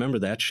people. Remember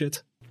that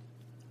shit?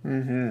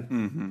 Mm-hmm.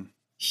 Mm-hmm.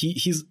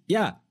 He's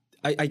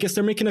I guess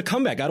they're making a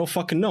comeback. I don't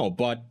fucking know,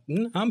 but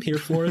I'm here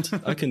for it.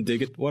 I can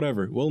dig it.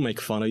 Whatever. We'll make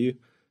fun of you.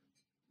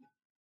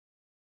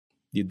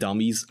 You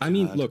dummies. God. I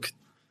mean, look,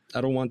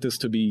 I don't want this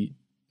to be...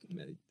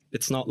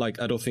 It's not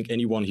like I don't think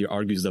anyone here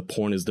argues that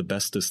porn is the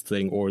bestest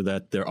thing or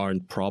that there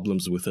aren't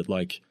problems with it.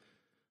 Like,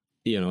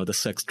 you know, the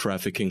sex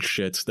trafficking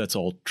shit, that's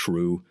all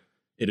true.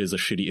 It is a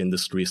shitty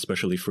industry,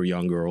 especially for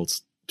young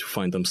girls to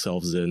find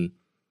themselves in.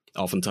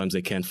 Oftentimes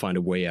they can't find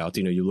a way out.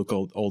 You know, you look at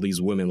all these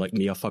women like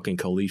Mia fucking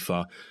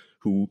Khalifa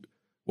who,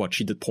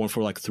 she did porn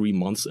for like 3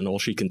 months and all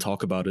she can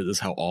talk about it is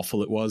how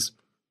awful it was.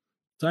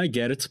 So I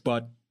get it,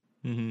 but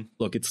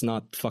look, it's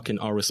not fucking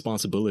our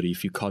responsibility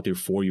if you caught your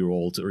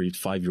 4-year-old or your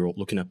 5-year-old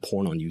looking at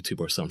porn on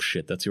YouTube or some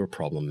shit. That's your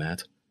problem,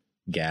 Matt.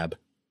 Gab.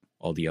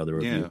 All the other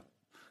of you.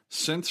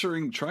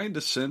 Trying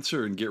to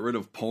censor and get rid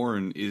of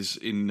porn is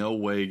in no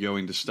way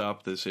going to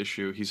stop this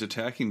issue. He's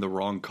attacking the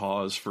wrong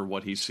cause for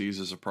what he sees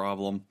as a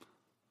problem.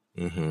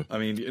 Mm-hmm. I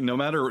mean, no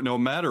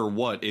matter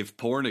what, if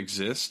porn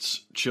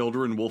exists,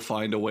 children will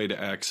find a way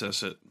to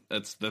access it.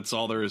 That's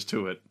all there is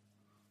to it.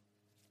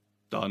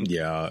 Done.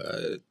 Yeah.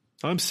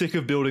 I'm sick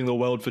of building the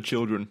world for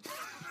children.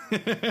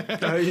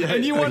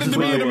 And you wanted to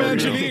be an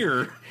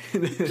Imagineer.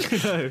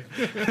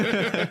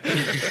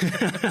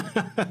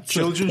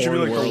 Children should be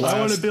like the last. I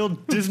want to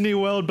build Disney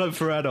World, but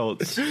for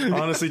adults.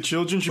 Honestly,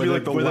 children should be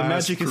like the where the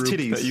last magic is group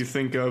titties. that you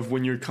think of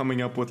when you're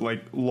coming up with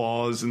like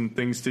laws and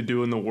things to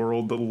do in the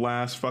world. The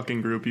last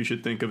fucking group you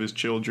should think of is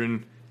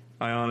children.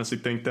 I honestly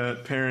think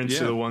that parents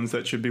are the ones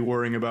that should be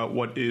worrying about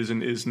what is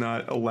and is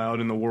not allowed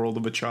in the world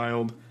of a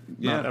child,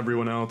 not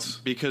everyone else.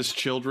 Because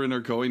children are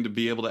going to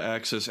be able to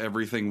access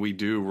everything we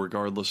do,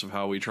 regardless of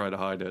how we try to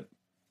hide it.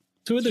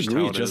 To a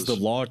degree, just the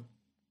law,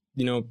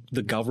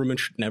 the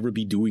government should never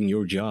be doing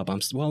your job.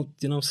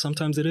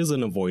 Sometimes it is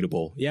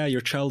unavoidable. Yeah,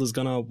 your child is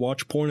gonna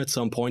watch porn at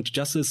some point,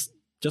 just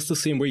the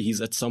same way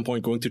he's at some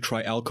point going to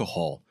try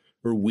alcohol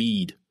or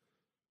weed,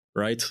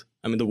 right?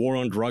 I mean, the war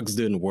on drugs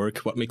didn't work.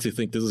 What makes you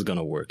think this is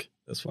gonna work?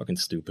 That's fucking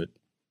stupid.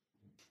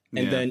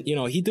 And then,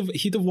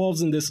 he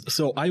devolves in this.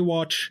 So I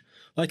watch,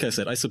 like I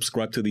said, I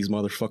subscribe to these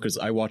motherfuckers.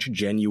 I watch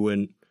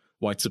genuine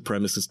white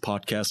supremacist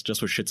podcasts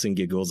just for shits and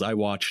giggles. I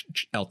watch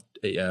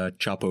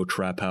Chapo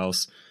Trap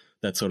House,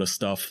 that sort of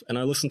stuff. And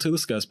I listen to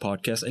this guy's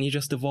podcast, and he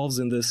just devolves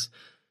in this.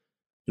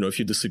 If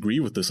you disagree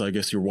with this, I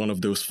guess you're one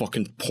of those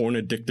fucking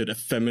porn-addicted,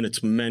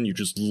 effeminate men. You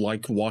just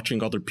like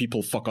watching other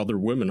people fuck other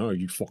women. Oh,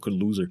 you fucking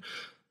loser.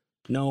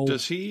 No.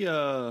 Does he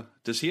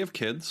have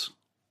kids?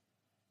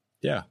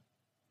 Yeah.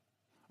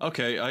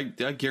 Okay, I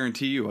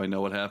guarantee you I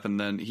know what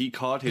happened then. He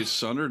caught his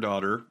son or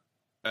daughter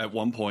at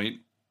one point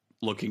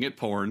looking at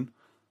porn,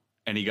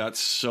 and he got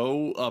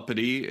so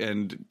uppity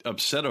and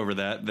upset over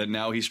that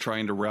now he's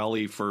trying to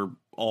rally for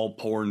all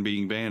porn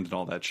being banned and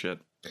all that shit.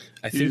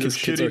 I think his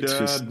kids are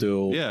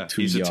too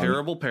he's young. a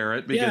terrible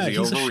parent because he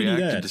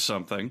overreacted to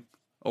something,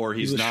 or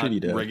he's not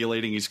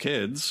regulating his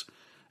kids,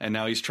 and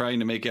now he's trying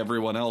to make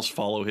everyone else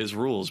follow his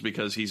rules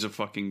because he's a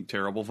fucking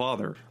terrible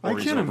father. I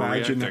can't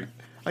imagine that.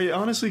 I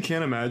honestly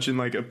can't imagine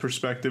like a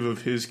perspective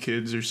of his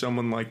kids or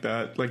someone like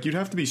that. Like, you'd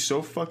have to be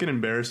so fucking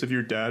embarrassed of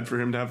your dad for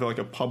him to have like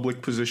a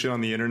public position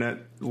on the internet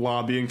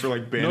lobbying for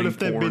like banning porn. Not if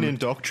they've been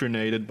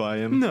indoctrinated by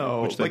him.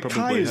 No, like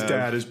Kaya's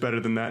dad is better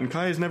than that, and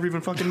Kaya's never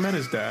even fucking met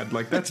his dad.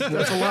 Like that's a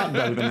lot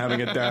better than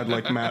having a dad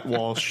like Matt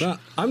Walsh.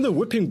 I'm the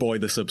whipping boy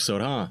this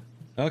episode, huh?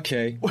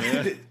 Okay.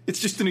 Yeah. It's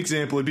just an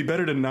example. It'd be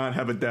better to not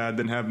have a dad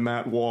than have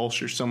Matt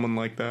Walsh or someone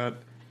like that.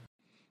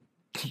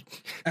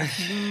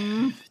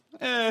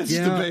 It's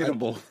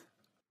debatable.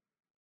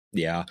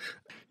 Yeah,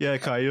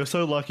 Kai, you're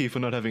so lucky for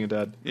not having a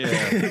dad.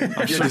 Yeah,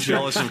 I'm so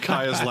jealous of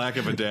Kaya's lack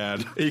of a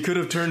dad. He could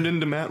have turned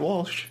into Matt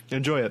Walsh.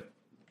 Enjoy it.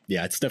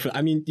 Yeah, it's definitely.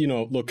 I mean,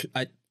 look,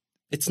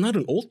 it's not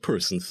an old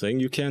person thing.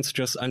 You can't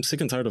just. I'm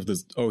sick and tired of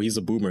this. Oh, he's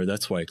a boomer.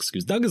 That's why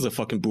excuse. Doug is a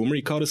fucking boomer.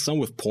 He caught his son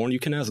with porn. You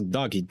can ask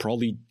Doug. He'd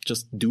probably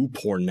just do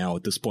porn now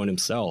at this point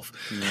himself.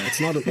 Yeah.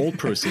 It's not an old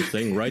person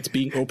thing, right? It's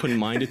being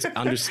open-minded,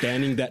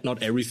 understanding that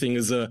not everything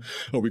is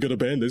we gotta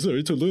ban this.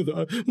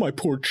 My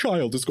poor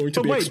child is going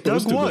to be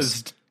exposed to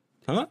this.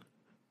 Huh?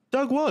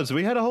 Doug was.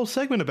 We had a whole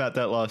segment about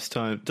that last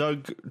time.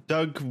 Doug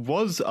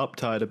was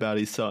uptight about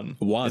his son.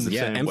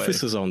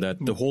 Emphasis on that.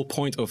 The whole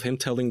point of him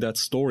telling that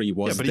story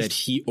was that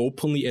he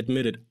openly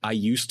admitted, I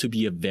used to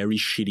be a very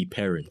shitty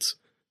parent.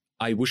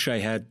 I wish I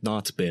had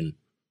not been.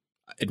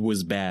 It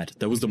was bad.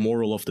 That was the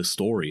moral of the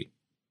story.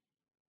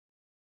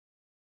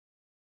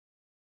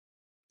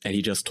 And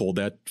he just told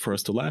that for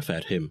us to laugh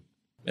at him,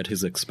 at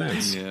his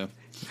expense. Yeah.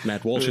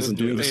 Matt Walsh isn't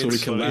doing this so we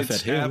can laugh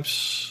at him.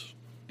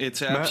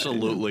 It's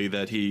absolutely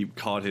that he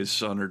caught his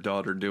son or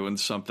daughter doing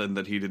something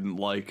that he didn't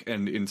like,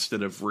 and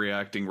instead of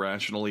reacting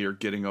rationally or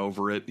getting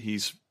over it,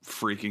 he's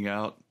freaking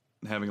out,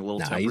 having a little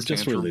temper he's tantrum.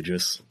 Just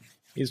religious.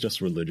 He's just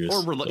religious.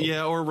 Or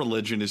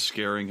religion is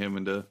scaring him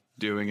into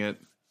doing it,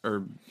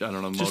 or, I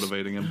don't know,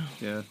 motivating him.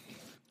 Yeah.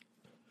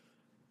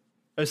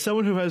 As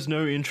someone who has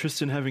no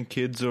interest in having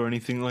kids or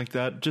anything like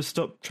that, just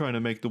stop trying to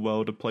make the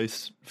world a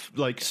place...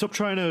 Like, stop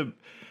trying to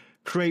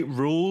create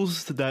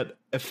rules that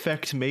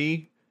affect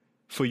me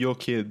for your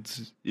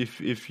kids,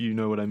 if you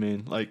know what I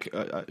mean. Like,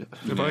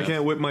 if I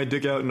can't whip my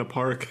dick out in a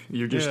park,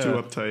 you're just too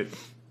uptight.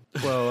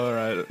 Well, all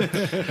right.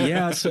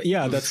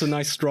 That's a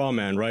nice straw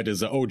man, right?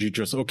 Is I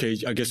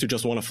guess you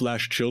just want to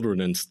flash children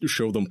and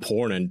show them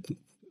porn and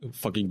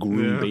fucking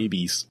groom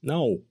babies.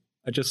 No,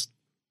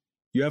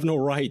 you have no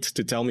right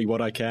to tell me what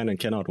I can and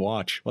cannot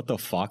watch. What the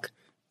fuck?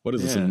 What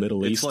is this in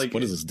Middle East? Like,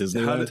 what is this,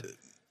 Disneyland?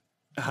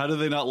 How do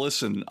they not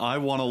listen? I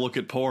want to look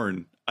at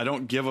porn. I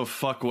don't give a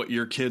fuck what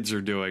your kids are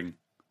doing.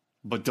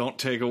 But don't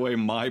take away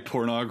my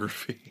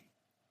pornography.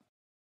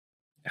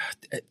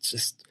 It's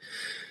just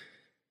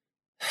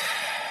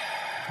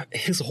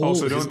his whole.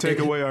 Also, don't take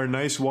away our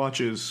nice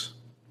watches.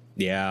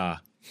 Yeah.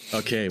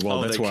 Okay.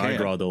 Well, that's where I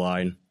draw the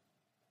line.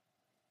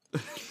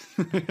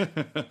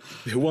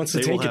 Who wants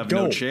to take it?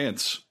 Go. No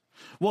chance.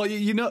 Well,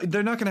 you know,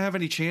 they're not going to have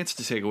any chance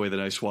to take away the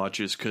nice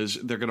watches because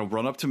they're going to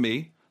run up to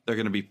me. They're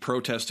going to be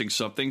protesting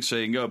something,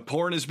 saying,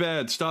 porn is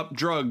bad, stop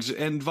drugs,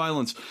 end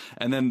violence.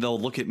 And then they'll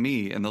look at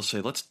me and they'll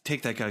say, let's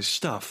take that guy's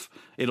stuff.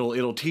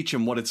 It'll teach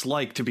him what it's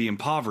like to be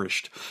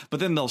impoverished. But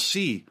then they'll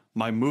see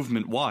my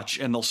Movement watch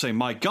and they'll say,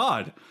 my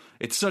God,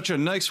 it's such a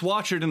nice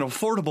watch at an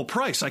affordable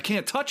price. I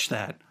can't touch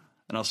that.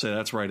 And I'll say,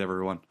 that's right,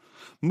 everyone.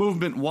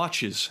 Movement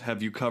watches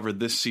have you covered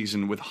this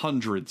season with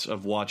hundreds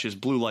of watches,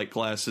 blue light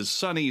glasses,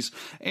 sunnies,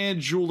 and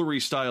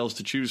jewelry styles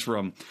to choose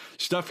from.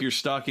 Stuff your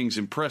stockings,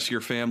 impress your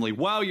family,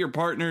 wow your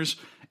partners,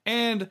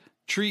 and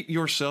treat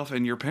yourself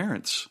and your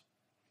parents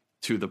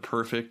to the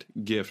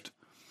perfect gift.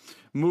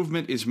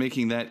 Movement is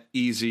making that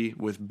easy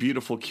with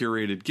beautiful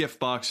curated gift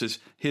boxes,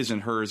 his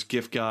and hers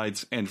gift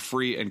guides, and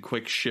free and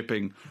quick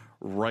shipping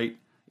right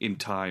in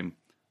time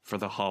for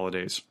the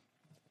holidays.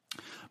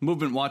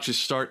 Movement watches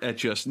start at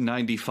just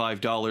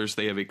 $95.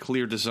 They have a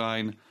clear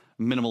design,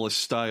 minimalist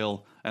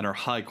style, and are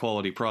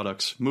high-quality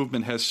products.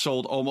 Movement has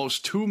sold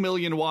almost 2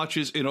 million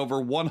watches in over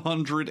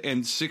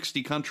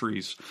 160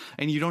 countries,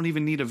 and you don't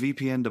even need a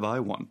VPN to buy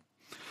one.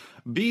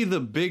 Be the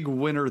big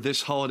winner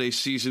this holiday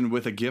season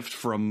with a gift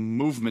from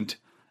Movement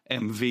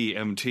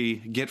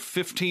MVMT. Get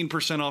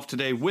 15% off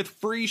today with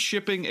free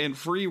shipping and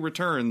free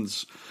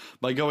returns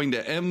by going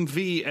to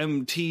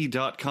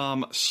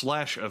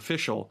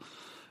mvmt.com/official.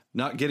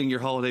 Not getting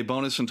your holiday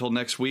bonus until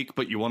next week,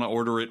 but you want to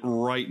order it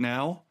right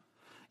now?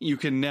 You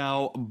can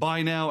now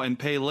buy now and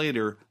pay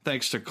later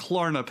thanks to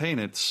Klarna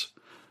Payments.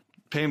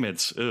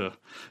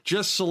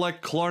 Just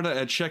select Klarna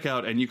at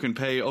checkout and you can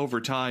pay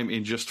over time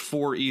in just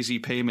 4 easy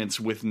payments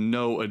with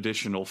no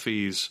additional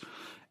fees.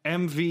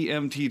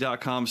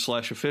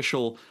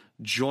 mvmt.com/official.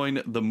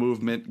 Join the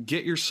movement.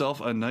 Get yourself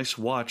a nice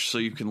watch so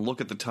you can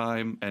look at the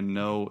time and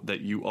know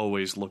that you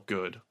always look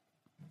good.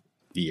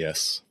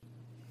 Yes.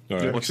 All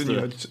right.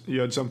 Jackson, you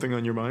had something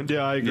on your mind?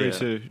 Yeah, I agree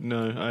too.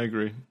 No, I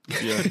agree.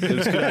 Yeah,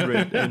 it's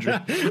good, Andrew.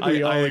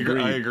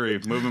 I agree.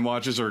 Movement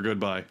watches are a good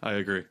buy. I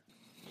agree.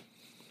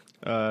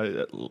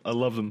 I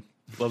love them.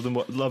 Love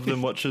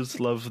them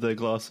watches. Love their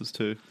glasses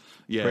too.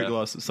 Yeah, great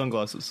glasses,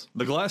 sunglasses.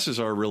 The glasses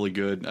are really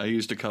good. I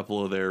used a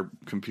couple of their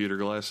computer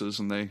glasses,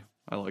 and I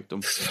liked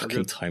them.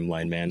 Fucking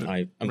timeline, man.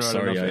 I'm right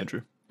sorry, enough,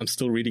 Andrew. I'm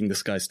still reading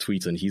this guy's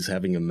tweets, and he's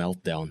having a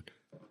meltdown.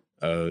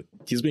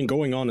 He's been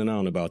going on and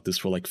on about this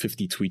for like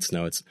 50 tweets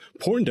now. It's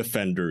porn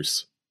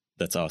defenders.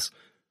 That's us.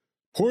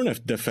 Porn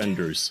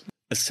defenders.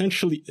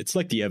 Essentially, it's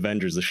like the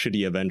Avengers, the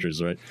shitty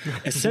Avengers, right?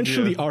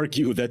 Essentially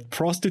argue that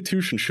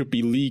prostitution should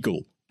be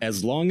legal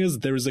as long as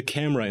there is a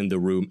camera in the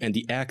room and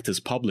the act is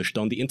published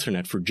on the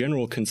internet for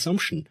general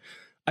consumption.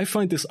 I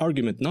find this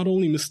argument not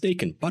only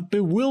mistaken, but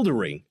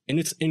bewildering in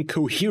its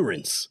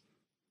incoherence.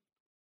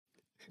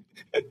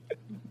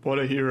 What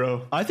a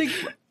hero. I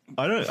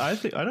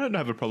don't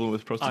have a problem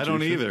with prostitution. I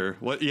don't either.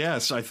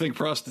 Yes, I think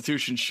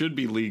prostitution should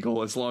be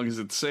legal as long as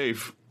it's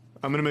safe.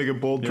 I'm going to make a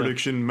bold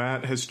prediction.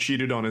 Matt has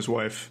cheated on his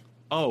wife.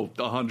 Oh,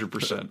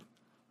 100%.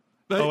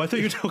 Oh, I thought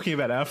you were talking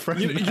about our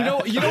friend. You know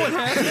what happened?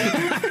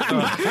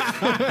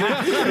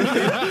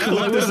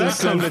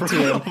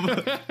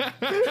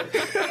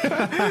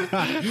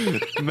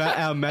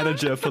 Our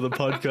manager for the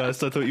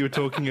podcast. I thought you were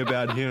talking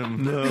about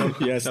him. No.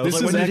 Yes, this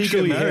is when did he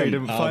get married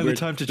him, and find the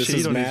time to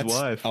cheat on his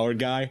wife? Our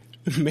guy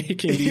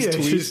making these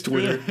tweets.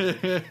 Twitter.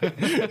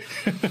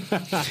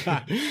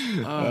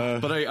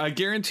 But I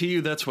guarantee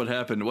you that's what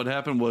happened. What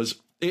happened was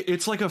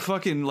it's like a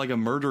fucking like a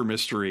murder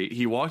mystery.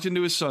 He walked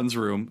into his son's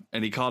room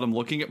and he caught him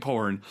looking at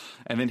porn,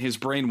 and then his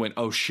brain went,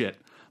 "Oh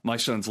shit, my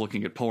son's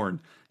looking at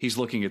porn. He's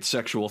looking at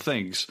sexual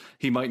things.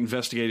 He might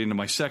investigate into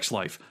my sex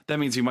life. That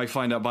means he might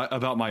find out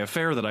about my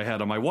affair that I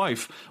had on my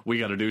wife. We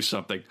got to do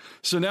something."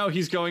 So now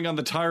he's going on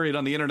the tirade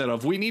on the internet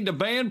of we need to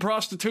ban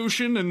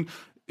prostitution and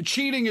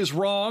cheating is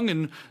wrong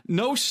and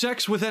no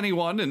sex with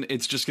anyone, and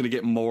it's just going to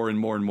get more and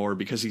more and more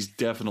because he's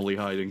definitely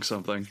hiding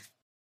something.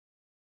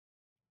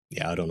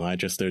 Yeah, I don't know. I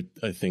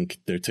think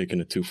they're taking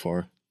it too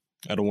far.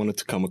 I don't want it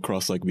to come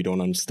across like we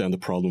don't understand the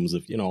problems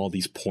of, all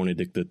these porn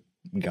addicted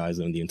guys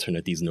on the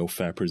internet, these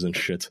no-fappers and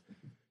shit.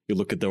 You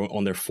look at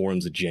on their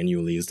forums, it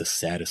genuinely is the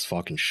saddest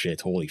fucking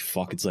shit. Holy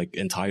fuck, it's like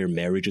entire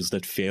marriages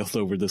that failed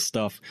over this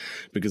stuff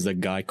because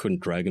that guy couldn't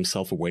drag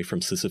himself away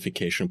from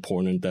sissification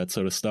porn and that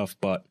sort of stuff.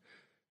 But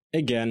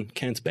again,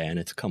 can't ban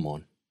it. Come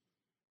on.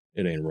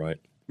 It ain't right.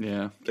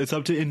 Yeah, it's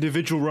up to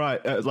individual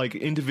rights.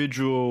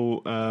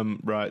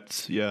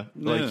 Yeah,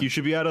 like you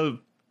should be able to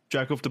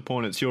jack off to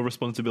porn. It's your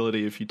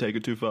responsibility if you take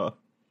it too far.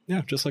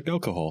 Yeah, just like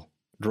alcohol,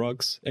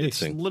 drugs,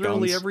 anything. It's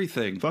literally guns.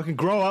 Everything. Fucking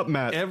grow up,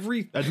 Matt.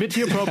 Admit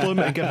to your problem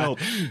and get help.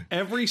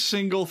 Every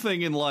single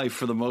thing in life,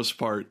 for the most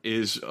part,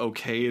 is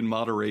okay in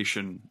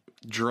moderation.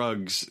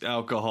 Drugs,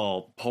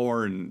 alcohol,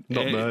 porn,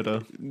 not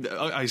murder.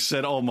 I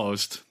said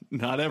almost.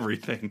 Not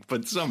everything,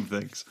 but some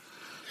things.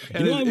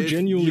 And if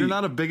you're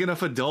not a big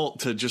enough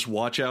adult to just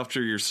watch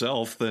after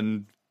yourself,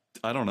 then,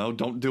 I don't know,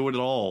 don't do it at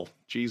all.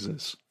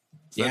 Jesus.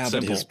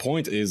 But his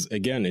point is,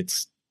 again,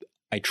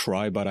 I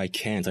try, but I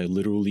can't.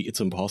 It's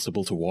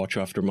impossible to watch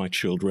after my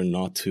children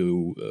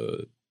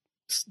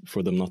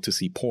for them not to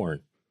see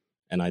porn.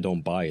 and I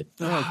don't buy it.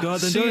 Oh God,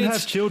 then don't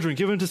have children.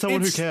 Give them to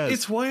someone who cares.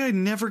 It's why I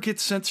never get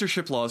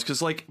censorship laws,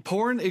 because like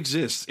porn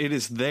exists. It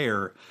is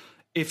there.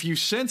 If you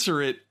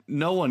censor it,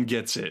 no one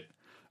gets it.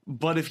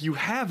 But if you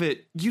have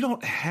it, you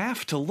don't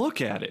have to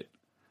look at it.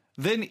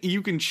 Then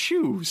you can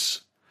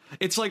choose.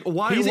 It's like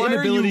his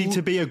inability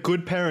to be a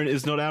good parent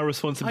is not our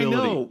responsibility.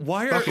 I know.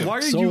 Why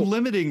are you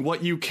limiting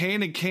what you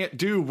can and can't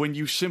do when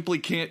you simply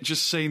can't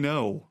just say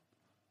no?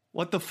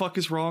 What the fuck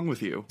is wrong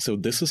with you? So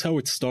this is how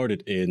it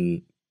started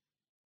in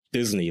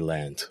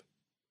Disneyland.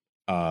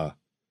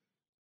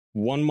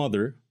 One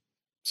mother.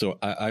 So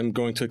I'm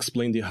going to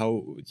explain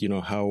how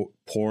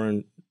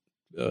porn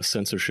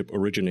censorship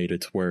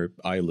originated where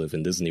I live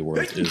in Disney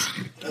World.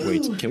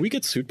 Wait, can we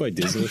get sued by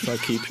Disney if I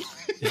keep?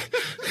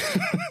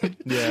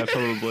 Yeah,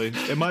 probably.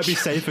 It might be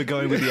safer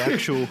going with the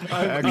actual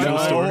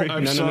story.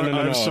 I'm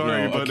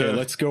sorry, but okay,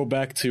 let's go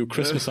back to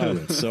Christmas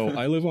Island. So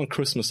I live on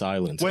Christmas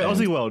Island. Wait,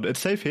 Aussie World, it's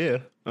safe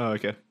here. Oh,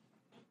 okay.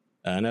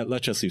 And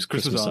let's just use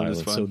Christmas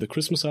Island. So the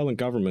Christmas Island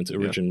government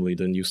originally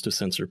then used to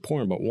censor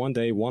porn, but one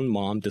day one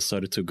mom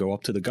decided to go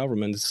up to the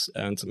government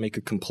and make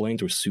a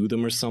complaint or sue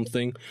them or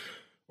something.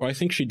 Or I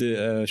think she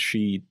did.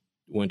 She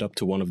went up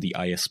to one of the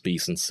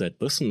ISPs and said,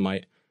 "Listen,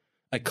 I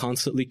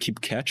constantly keep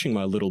catching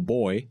my little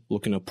boy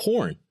looking at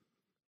porn.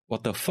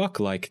 What the fuck?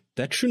 Like,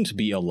 that shouldn't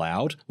be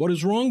allowed. What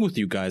is wrong with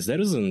you guys?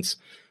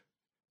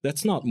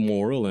 That's not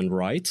moral and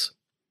right."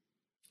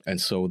 And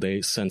so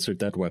they censored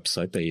that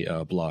website. They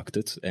blocked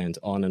it, and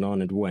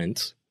on it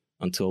went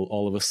until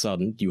all of a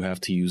sudden you have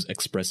to use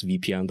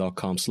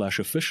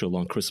expressvpn.com/official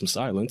on Christmas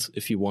Island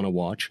if you want to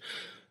watch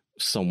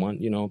someone,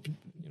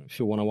 if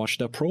you want to watch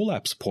that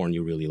prolapse porn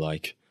you really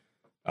like.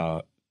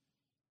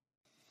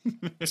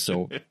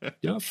 So,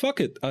 yeah,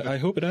 fuck it. I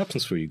hope it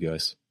happens for you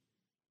guys.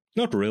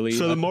 Not really.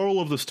 So the moral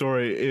of the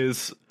story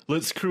is,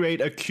 let's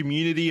create a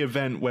community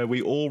event where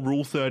we all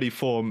Rule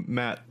 34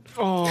 Matt.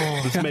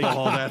 That's a great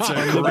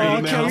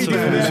idea.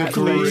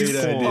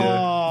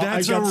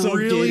 That's a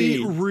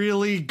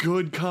really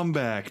good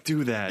comeback.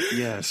 Do that.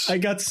 Yes. I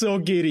got so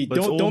giddy.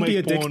 Don't be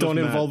a dick. Don't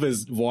involve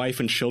his wife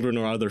and children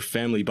or other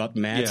family. But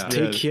Matt,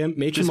 make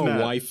him a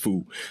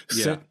waifu.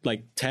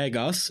 Tag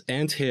us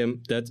and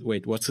him.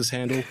 What's his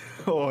handle?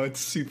 Oh, it's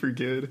super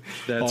good.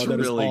 That's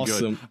really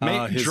awesome.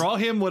 Good. Draw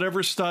him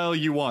whatever style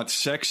you want.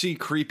 Sexy,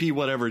 creepy,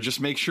 whatever.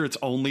 Just make sure it's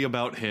only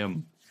about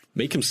him.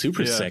 Make him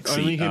super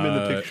sexy. Only him in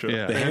the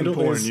picture. The handle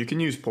porn. You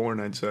can use porn,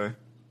 I'd say.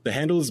 The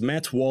handle is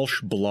Matt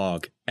Walsh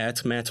Blog,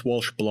 at Matt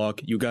Walsh Blog.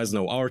 You guys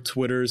know our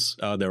Twitters.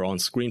 They're on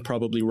screen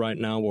probably right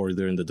now, or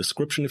they're in the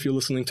description if you're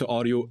listening to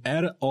audio.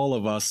 Add all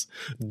of us.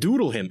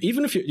 Doodle him.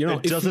 Even if it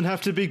doesn't have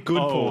to be good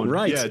porn.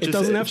 Right. Yeah, it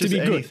doesn't have to be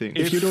anything.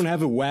 Good. If you don't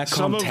have a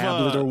Wacom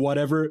tablet or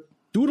whatever,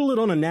 doodle it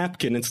on a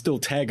napkin and still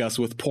tag us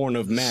with porn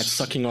of Matt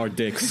sucking our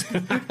dicks.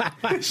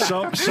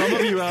 Some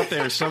of you out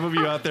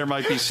there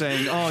might be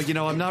saying,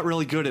 I'm not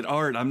really good at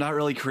art. I'm not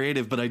really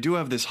creative, but I do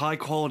have this high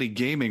quality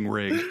gaming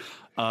rig.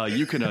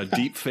 You can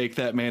deep fake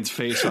that man's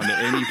face onto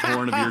any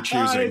porn of your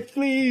choosing.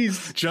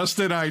 Please. Just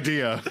an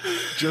idea.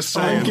 Just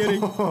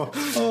saying.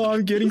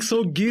 I'm getting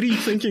so giddy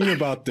thinking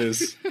about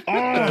this.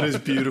 That is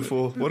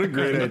beautiful. What a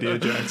great idea,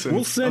 Jackson.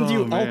 We'll send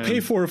you. Man. I'll pay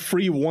for a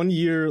free 1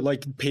 year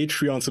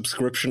Patreon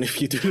subscription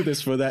if you do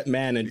this for that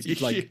man. And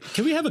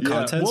can we have a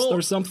contest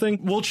or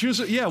something? We'll choose.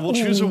 We'll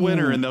choose a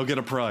winner and they'll get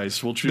a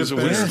prize. We'll choose a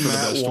winner for the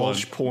best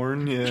Walsh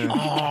porn.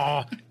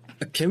 Yeah.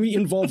 Can we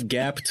involve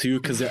Gab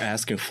too? Because they're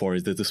asking for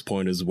it at this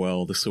point as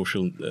well. The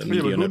social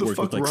media who network. Who the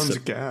fuck runs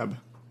Gab?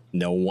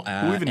 No,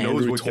 who even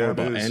knows what Torba.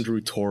 Gab is? Andrew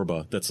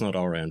Torba. That's not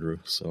our Andrew.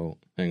 So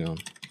hang on.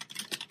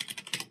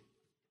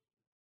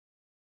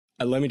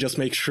 Let me just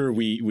make sure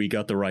we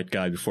got the right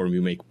guy before we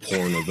make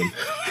porn of them.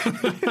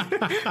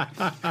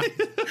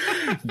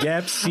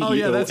 Gab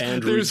CEO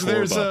Andrew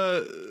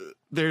Torba.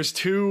 There's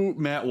two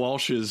Matt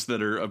Walshes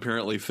that are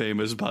apparently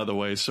famous, by the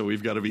way, so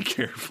we've got to be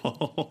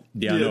careful.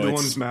 The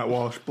one's Matt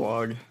Walsh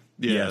Blog.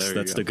 Yeah, yes,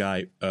 that's the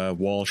guy.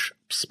 Walsh,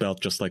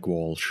 spelled just like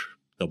Walsh.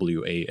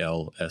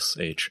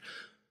 WALSH.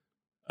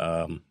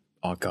 Oh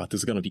god, this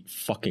is gonna be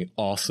fucking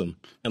awesome.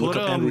 And look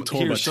up Andrew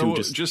Torba too.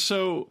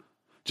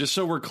 Just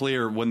so we're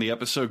clear, when the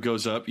episode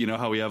goes up, you know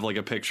how we have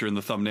a picture in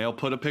the thumbnail?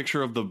 Put a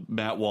picture of the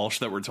Matt Walsh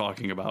that we're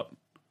talking about.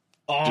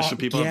 Just so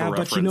people have a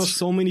reference. Yeah, but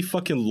so many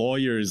fucking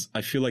lawyers, I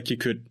feel like you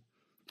could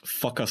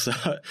fuck us.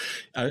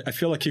 I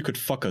feel like you could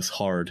fuck us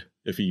hard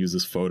if you use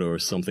this photo or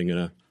something in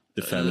a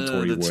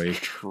defamatory way. That's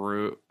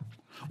true.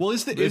 Well,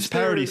 it's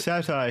parody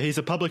satire. He's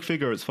a public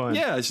figure. It's fine.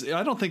 Yeah,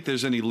 I don't think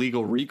there's any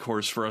legal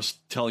recourse for us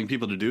telling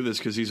people to do this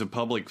because he's a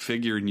public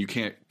figure and you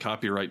can't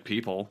copyright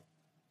people.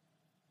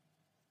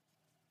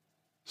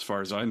 As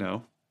far as I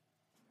know.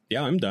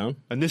 Yeah, I'm down.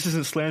 And this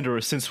isn't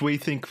slanderous since we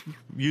think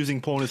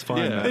using porn is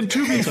fine. Yeah. And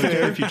to be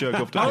fair, if you jerk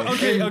off to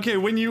okay.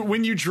 When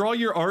you draw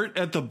your art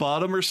at the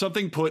bottom or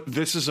something, put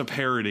 "this is a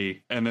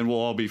parody," and then we'll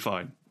all be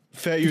fine.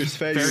 Fair use.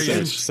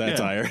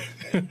 Satire.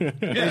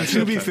 And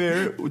to be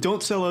fair,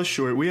 don't sell us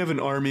short. We have an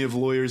army of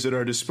lawyers at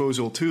our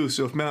disposal too.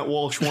 So if Matt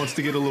Walsh wants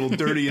to get a little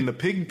dirty in the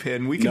pig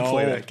pen, we can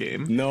play that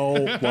game. No,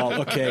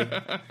 well, okay.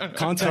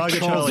 Contact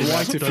Charles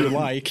White if you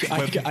like.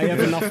 I have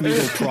enough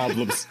legal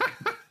problems.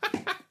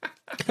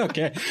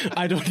 Okay,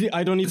 I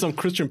don't need some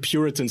Christian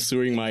Puritan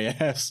suing my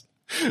ass.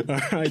 All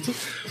right.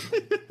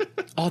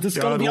 Oh, this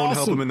is gonna be won't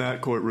awesome. help him in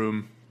that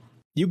courtroom.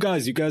 You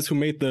guys who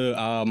made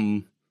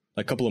the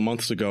a couple of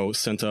months ago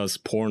sent us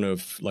porn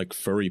of like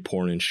furry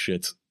porn and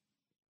shit.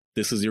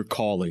 This is your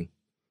calling.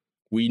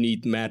 We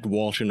need Matt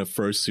Walsh in a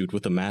fursuit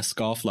with a mask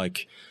off,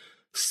 like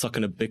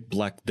sucking a big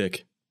black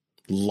dick,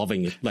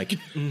 loving it. Like,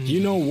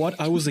 you know what?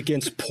 I was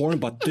against porn,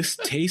 but this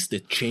taste,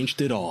 it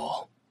changed it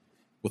all.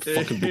 With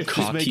fucking bukkake.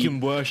 Just make him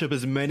worship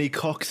as many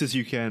cocks as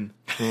you can.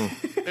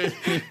 This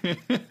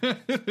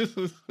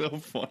is so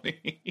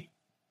funny.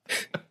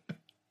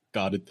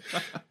 Got it.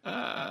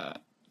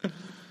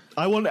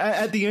 I want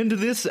at the end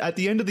of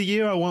the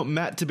year, I want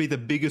Matt to be the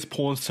biggest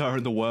porn star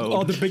in the world.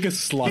 Oh, the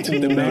biggest slut,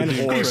 the man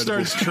He whore.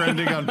 starts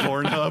trending on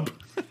Pornhub.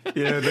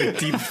 Yeah, the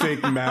deep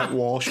fake Matt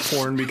Walsh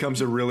porn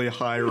becomes a really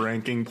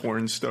high-ranking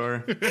porn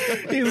star.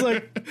 He's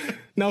like,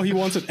 now he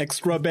wants an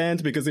extra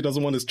band because he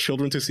doesn't want his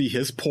children to see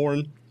his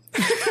porn.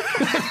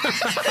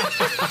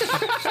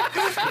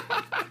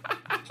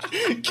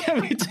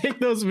 Can we take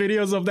those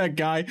videos of that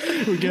guy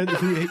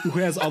who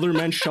has other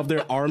men shove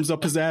their arms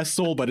up his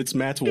asshole, but it's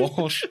Matt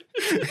Walsh?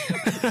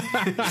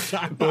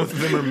 Both of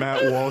them are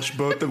Matt Walsh,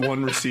 both the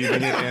one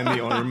receiving it and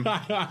the arm.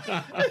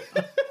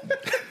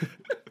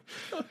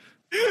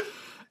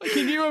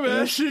 Can you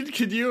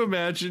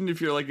imagine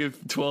if you're like a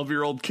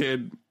 12-year-old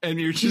kid and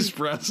you're just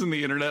browsing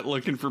the internet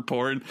looking for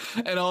porn,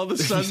 and all of a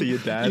sudden your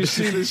dad. you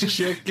see this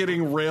chick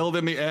getting railed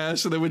in the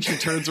ass, and then when she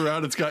turns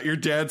around, it's got your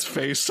dad's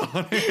face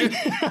on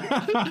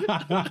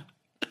it.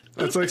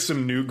 That's like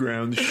some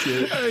Newgrounds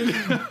shit.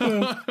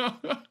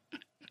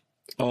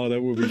 Oh,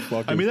 that would be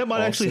fucking I mean, that might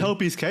awesome. actually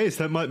help his case.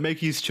 That might make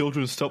his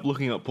children stop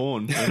looking at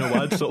porn. I know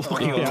I'd stop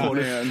looking at porn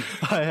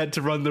if I had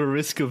to run the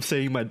risk of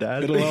seeing my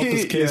dad. It'll help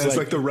his Yeah, case. it's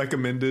like the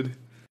recommended.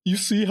 You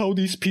see how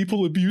these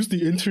people abuse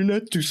the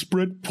internet to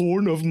spread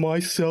porn of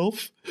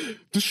myself?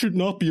 This should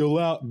not be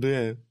allowed,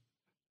 man.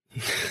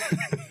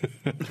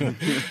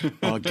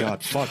 Oh,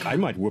 God, fuck. I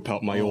might whip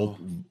out my old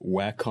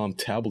Wacom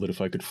tablet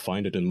if I could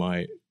find it in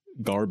my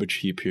garbage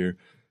heap here.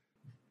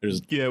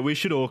 Yeah, we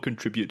should all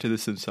contribute to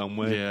this in some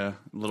way. Yeah,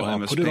 little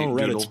Put it on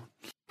Reddit. doodle.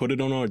 Put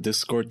it on our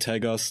Discord.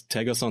 Tag us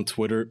on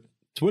Twitter.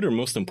 Twitter,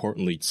 most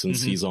importantly,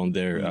 since he's on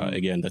there.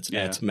 Again, that's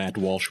at Matt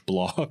Walsh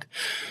blog.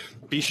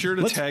 Be sure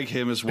to tag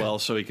him as well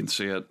so he can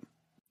see it.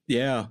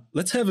 Yeah,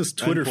 let's have his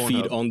Twitter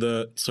feed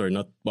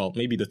Pornhub. on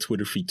maybe the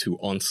Twitter feed too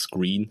on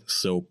screen,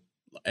 so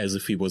as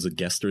if he was a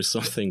guest or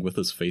something with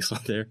his face on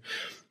there.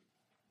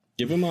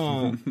 Give him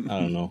a, I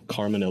don't know,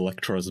 Carmen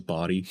Electra's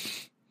body.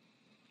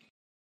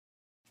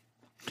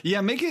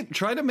 Yeah,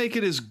 try to make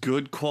it as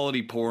good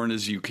quality porn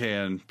as you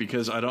can,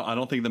 because I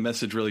don't think the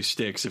message really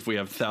sticks if we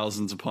have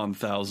thousands upon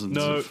thousands.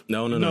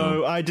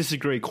 No. I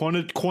disagree.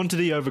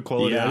 Quantity over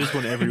quality. Yeah. I just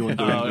want everyone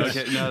doing this.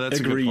 Okay, no,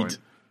 that's Agreed. a good point.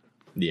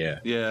 Yeah.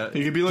 Yeah,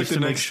 He could be like Just the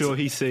to make next sure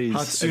he sees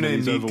Hatsune and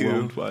he's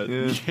overwhelmed Miku. by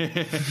it.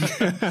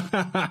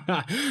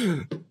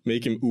 Yeah.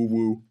 Make him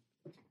ooh-woo.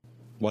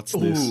 What's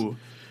this? Ooh.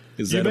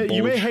 Is You that a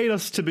may bulge? hate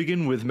us to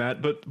begin with,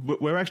 Matt, but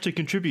we're actually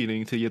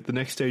contributing to the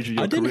next stage of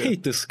your I career. didn't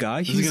hate this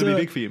guy. This is going to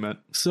be big for you, Matt.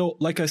 So,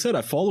 like I said,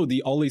 I follow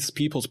all these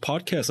people's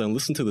podcasts and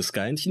listen to this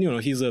guy, and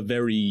he's a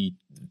very,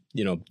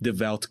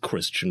 devout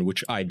Christian,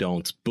 which I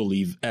don't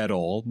believe at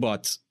all.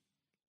 But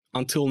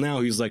until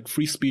now, he's like,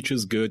 free speech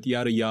is good,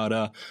 yada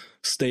yada.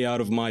 Stay out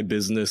of my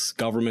business.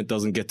 Government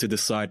doesn't get to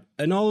decide.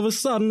 And all of a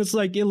sudden, it's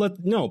like,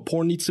 no,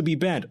 porn needs to be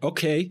banned.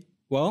 Okay,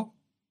 well,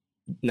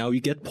 now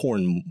you get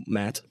porn,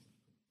 Matt.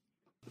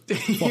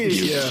 Fuck you.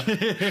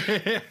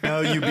 Yeah. Now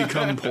you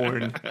become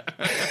porn.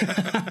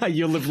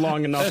 You live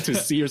long enough to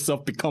see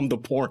yourself become the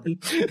porn.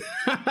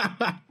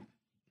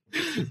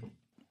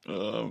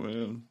 oh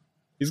man,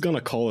 He's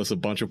gonna call us a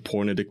bunch of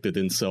porn addicted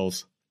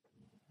incels,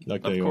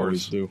 like they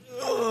always do.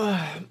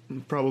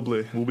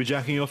 Probably. We'll be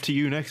jacking off to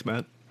you next,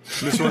 Matt.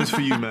 This one's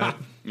for you, Matt.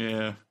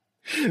 yeah.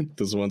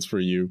 This one's for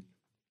you.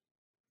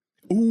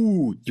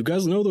 Ooh, you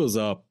guys know those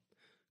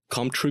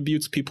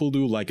tributes people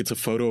do? Like it's a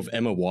photo of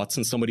Emma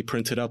Watson somebody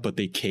printed out, but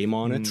they came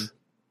on it,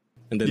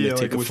 and then Yeah, they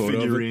take like a with photo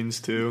of it. figurines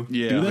too.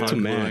 Yeah, Do that to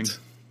hard Matt.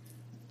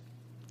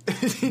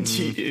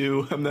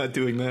 Ew, I'm not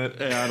doing that.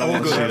 Yeah, I I don't won't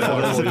want go to see that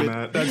far that. for you,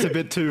 Matt. That's a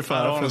bit too I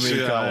far don't for wanna see me,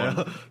 that Kyle.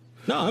 one.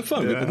 No, I'm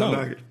fine with Yeah, it. No.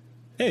 I'm not-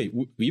 Hey,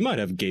 we might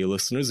have gay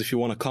listeners. If you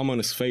want to come on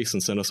his face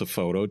and send us a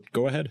photo,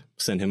 go ahead.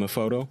 Send him a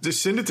photo.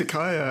 Just send it to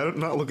Kaya. I'm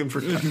not looking for.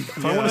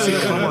 If I want to see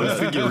it come on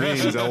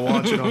figurines, I'll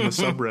watch it on the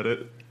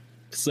subreddit.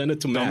 Send it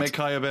to Don't Matt. make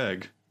Kaya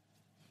beg.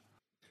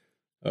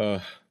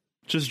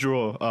 Just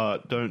draw.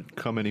 Don't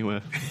come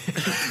anywhere.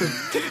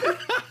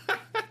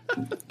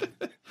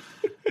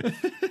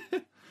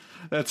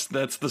 That's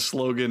the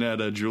slogan at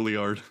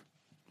Juilliard.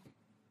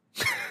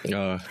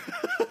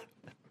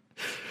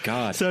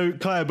 God. So,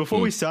 Kaya, before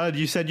we started,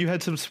 you said you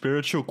had some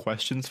spiritual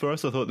questions for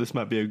us. I thought this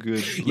might be a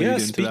good lead into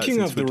speaking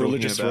that, of the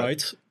religious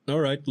right, all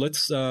right,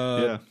 let's,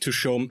 to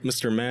show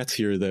Mr. Matt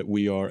here that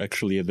we are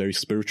actually a very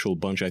spiritual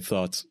bunch, I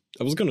thought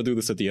I was going to do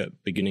this at the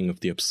beginning of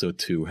the episode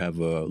to have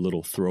a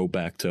little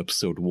throwback to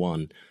episode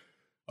 1,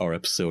 our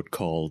episode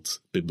called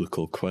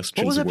Biblical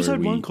Questions. What was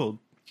episode 1 called?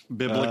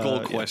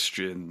 Biblical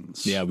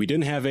questions. Yeah, we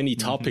didn't have any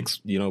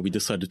topics. You know, we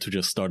decided to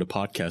just start a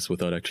podcast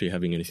without actually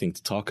having anything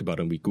to talk about,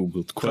 and we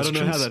Googled questions. I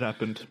don't know how that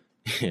happened.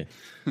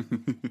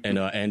 And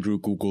Andrew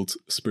Googled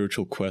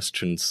spiritual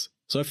questions.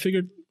 So I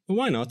figured,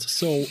 why not?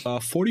 So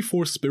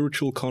 44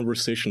 spiritual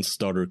conversation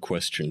starter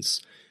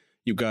questions.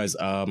 You guys,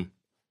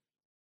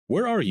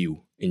 where are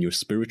you in your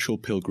spiritual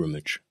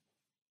pilgrimage?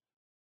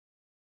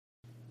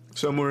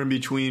 Somewhere in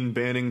between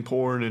banning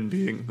porn and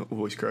being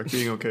voice crack,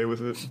 being okay with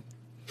it.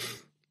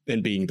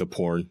 And being the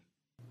porn.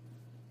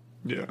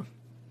 Yeah.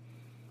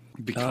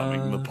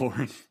 Becoming the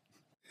porn.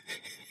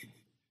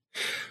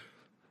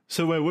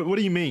 So wait, what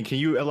do you mean? Can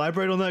you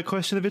elaborate on that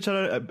question a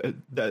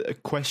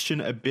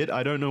bit?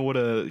 I don't know what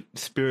a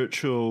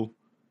spiritual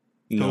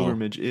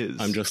pilgrimage is.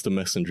 I'm just a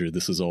messenger.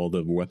 This is all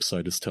the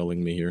website is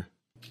telling me here.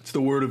 It's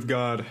the word of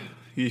God.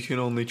 You can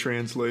only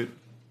translate.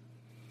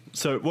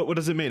 So what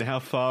does it mean? How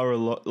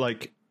far,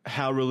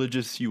 how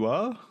religious you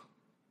are?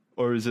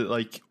 Or is it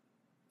like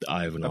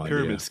I have no a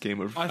pyramid idea.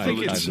 scheme of I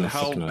think it's no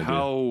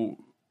how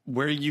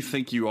where you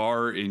think you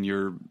are in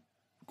your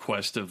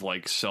quest of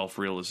like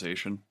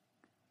self-realization.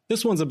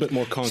 This one's a bit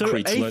more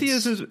concrete. So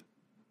atheism is...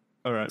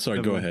 All right.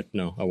 Sorry, go ahead.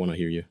 No, I want to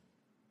hear you.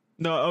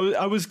 No,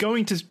 I was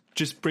going to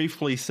just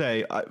briefly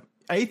say,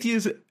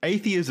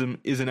 atheism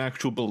is an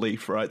actual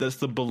belief, right? That's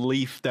the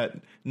belief that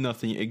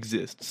nothing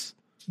exists.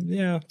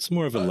 Yeah, it's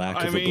more of a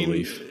lack of a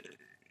belief.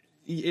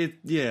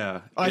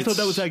 I thought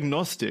that was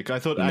agnostic. I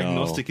thought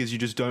agnostic is you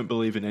just don't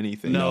believe in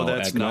anything. No,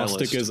 that's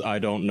agnostic nihilist. is I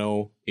don't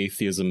know.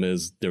 Atheism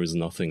is there is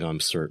nothing I'm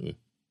certain.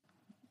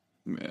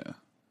 Yeah.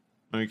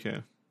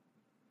 Okay.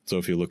 So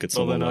if you look at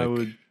someone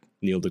like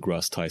Neil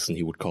deGrasse Tyson,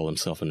 he would call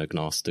himself an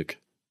agnostic.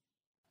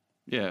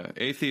 Yeah,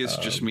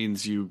 atheist just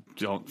means you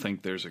don't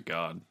think there's a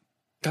God.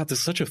 God, this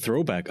is such a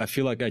throwback. I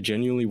feel like I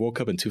genuinely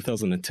woke up in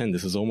 2010.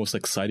 This is almost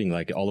exciting.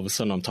 Like all of a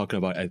sudden I'm talking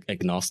about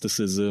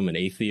agnosticism and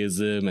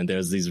atheism, and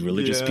there's these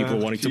religious people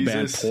wanting to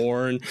ban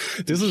porn.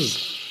 This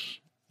is,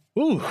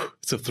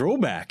 it's a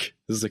throwback.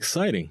 This is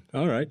exciting.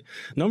 All right.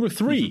 Number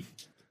 3.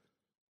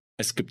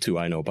 I skipped 2,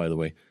 I know, by the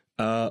way.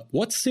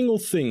 What single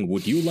thing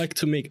would you like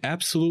to make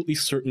absolutely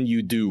certain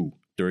you do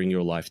during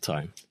your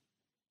lifetime?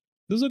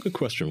 This is a good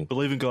question.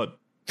 Believe in God.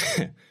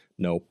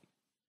 Nope.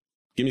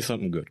 Give me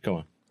something good.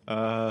 Come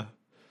on.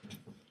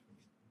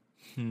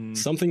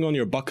 Something on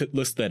your bucket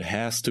list that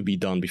has to be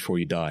done before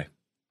you die.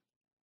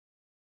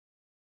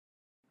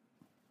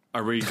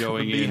 Are we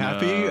going Be in?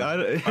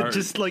 happy.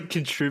 Just like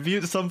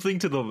contribute something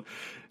to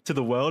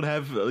the world.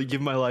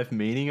 Give my life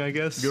meaning. I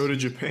guess. Go to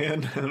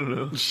Japan. I don't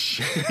know.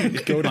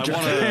 Go to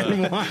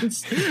Japan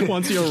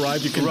once you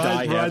arrive. You can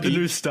die happy. Ride the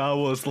new Star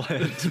Wars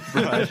land.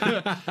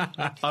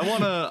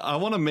 I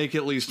want to make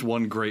at least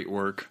one great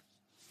work.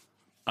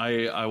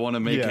 I want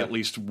to make at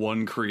least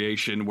one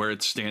creation where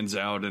it stands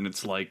out, and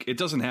it's like it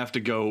doesn't have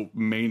to go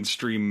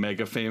mainstream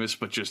mega famous,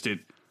 but just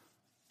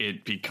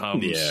it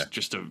becomes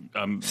just a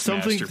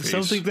masterpiece.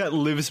 Something that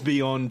lives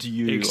beyond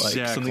you.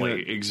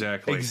 Exactly.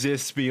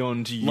 Exists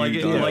beyond you.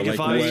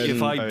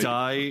 If I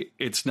die,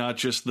 it's not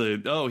just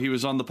he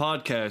was on the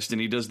podcast and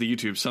he does the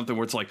YouTube, something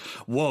where it's like,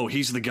 whoa,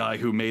 he's the guy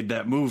who made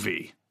that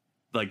movie.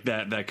 Like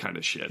that kind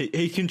of shit.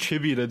 He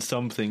contributed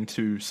something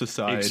to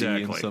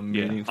society in some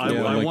meaningful way.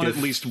 I want at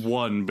least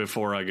one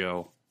before I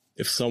go.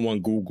 If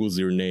someone Googles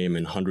your name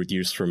in 100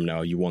 years from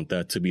now, you want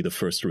that to be the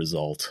first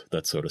result,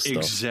 that sort of stuff.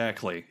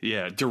 Exactly.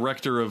 Yeah.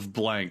 Director of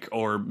blank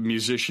or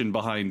musician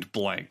behind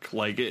blank.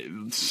 Like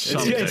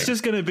something. It's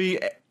just going to be...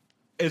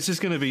 It's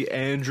just going to be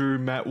Andrew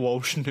Matt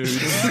Walsh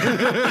nudes.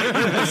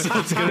 That's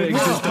what's going to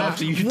exist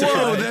after you die.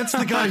 Whoa, that's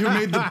the guy who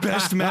made the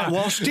best Matt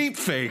Walsh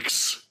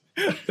deepfakes.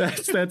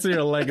 That's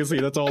your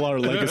legacy. That's all our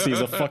legacy is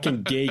a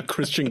fucking gay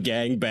Christian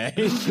gangbang.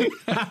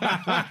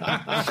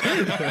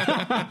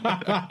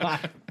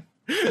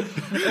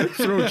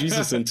 Throw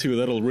Jesus in too.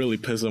 That'll really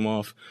piss him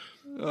off.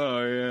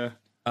 Oh yeah.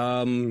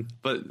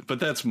 But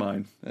that's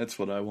mine. That's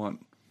what I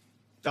want.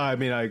 I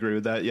mean, I agree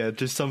with that. Yeah,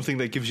 just something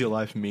that gives your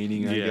life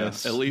meaning. I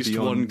guess at least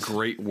one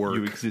great work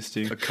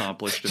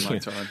accomplished in my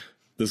time.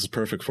 This is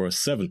perfect for us.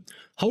 7.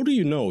 How do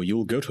you know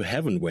you'll go to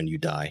heaven when you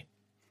die?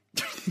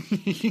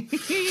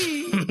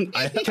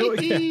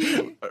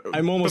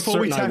 I'm almost Before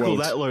we certain tackle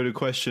that loaded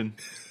question,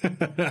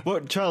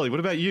 Charlie?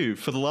 What about you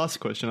for the last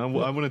question? I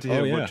wanted to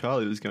hear what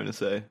Charlie was going to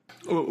say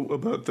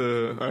about I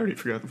already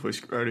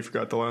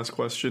forgot the last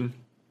question.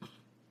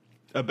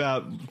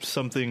 About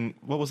something.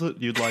 What was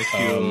it? You'd like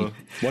your.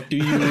 What do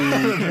you?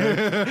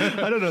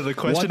 I don't know the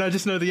question. I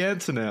just know the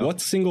answer now. What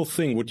single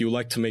thing would you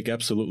like to make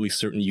absolutely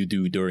certain you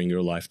do during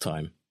your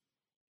lifetime?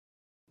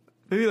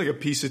 Maybe like a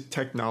piece of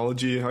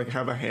technology, like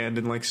have a hand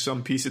in like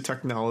some piece of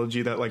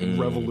technology that like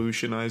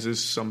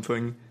revolutionizes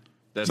something.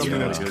 That's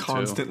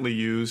constantly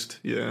used.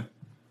 Yeah.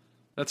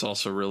 That's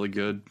also really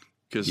good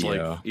because like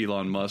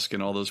Elon Musk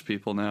and all those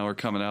people now are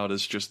coming out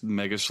as just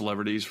mega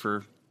celebrities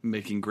for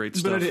making great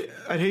stuff. But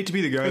I'd hate to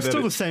be the guy it's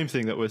still the same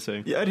thing that we're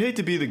saying. Yeah, I'd hate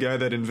to be the guy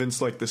that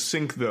invents like the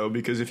sink though,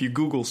 because if you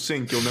Google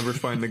sink, you'll never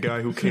find the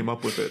guy who came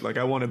up with it. Like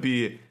I want to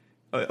be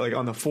like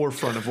on the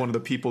forefront of one of the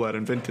people that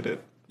invented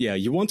it. Yeah,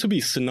 you want to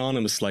be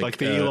synonymous like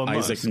the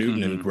Isaac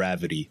Newton and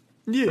gravity.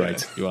 Yeah,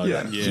 right.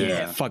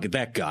 Yeah. Fuck it,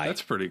 that guy.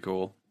 That's pretty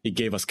cool. He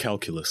gave us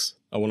calculus.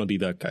 I want to be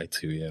that guy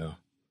too. Yeah.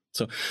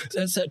 So,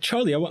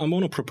 Charlie, I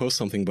want to propose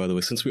something, by the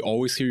way. Since we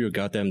always hear your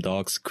goddamn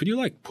dogs, could you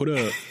like put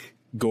a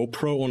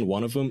GoPro on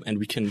one of them and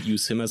we can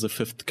use him as a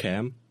fifth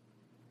cam?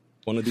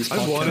 One of these podcasts?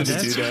 I wanted to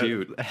That's do that.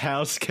 cute.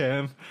 House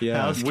cam.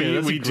 Yeah. House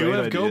cam. We do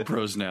have idea.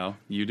 GoPros now.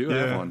 You do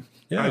have one.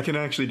 Yeah. I can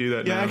actually do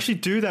that Yeah, now. actually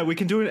do that. We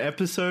can do an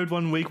episode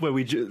one week where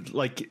we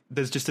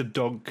there's just a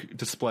dog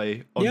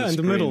display on the in the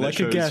screen middle, that like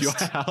a shows guest. your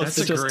house. That's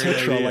It's a just great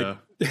Tetra. idea. Like,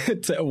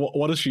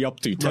 what is she up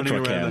to? Running Tetra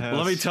around the cam. house.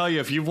 Let me tell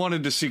you, if you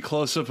wanted to see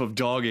close up of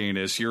dog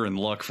anus, you're in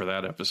luck for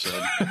that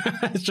episode.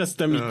 It's just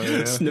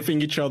them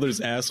sniffing each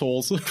other's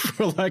assholes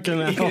for like an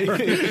hour.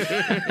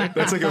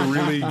 That's like a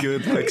really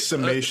good like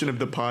summation of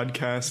the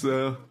podcast,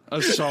 though.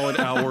 A solid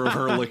hour of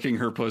her licking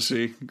her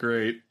pussy.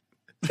 Great.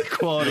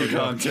 Quality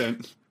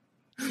content.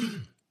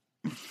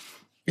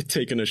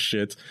 Taking a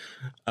shit.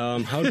 Oh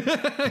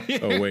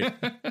wait.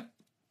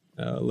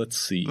 Let's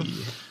see.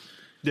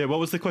 Yeah, what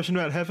was the question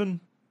about heaven?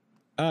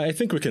 I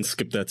think we can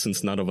skip that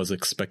since none of us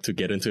expect to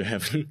get into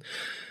heaven.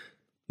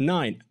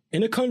 9.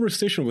 In a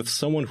conversation with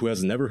someone who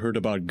has never heard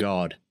about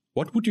God,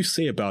 what would you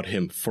say about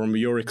him from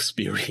your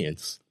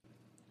experience?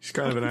 He's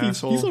kind of an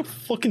asshole. These are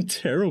fucking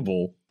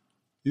terrible.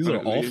 These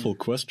are awful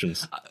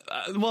questions.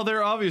 Well,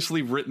 they're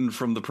obviously written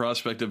from the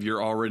prospect of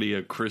you're already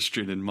a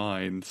Christian in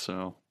mind,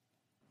 so...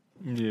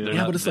 Yeah,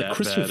 Yeah, but it's like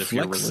Christian bad if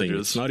you're flexing.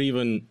 religious. It's not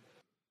even...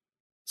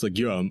 It's like,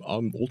 yeah,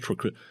 I'm ultra...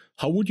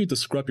 How would you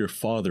describe your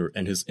father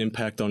and his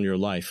impact on your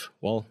life?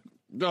 Well,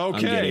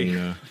 Okay.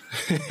 I'm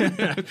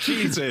getting...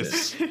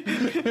 Jesus.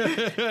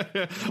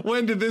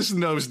 When did this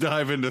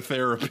nosedive into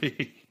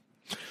therapy?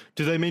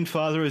 Do they mean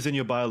father as in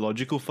your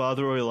biological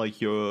father or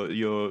like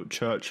your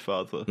church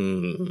father?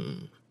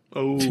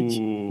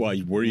 Oh,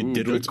 Why, were you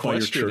diddled good by your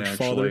question, church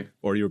actually. father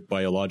or your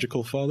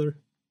biological father?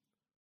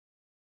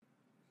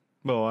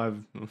 Well,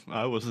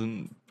 I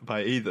wasn't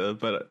by either,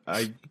 but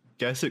I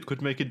guess it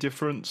could make a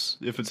difference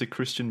if it's a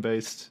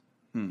Christian-based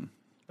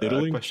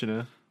Diddling?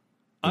 questionnaire.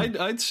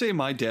 I'd say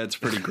my dad's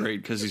pretty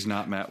great because he's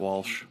not Matt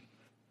Walsh.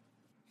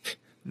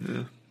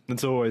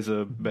 It's always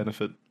a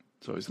benefit.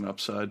 It's always an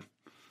upside.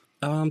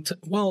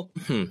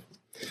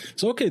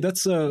 So, okay,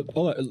 that's...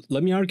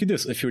 let me argue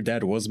this. If your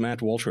dad was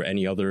Matt Walsh or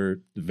any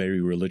other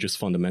very religious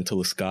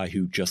fundamentalist guy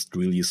who just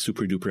really is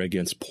super-duper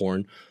against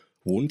porn,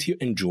 wouldn't you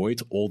enjoy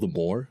it all the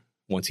more?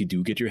 Once you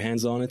do get your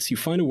hands on it, you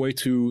find a way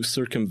to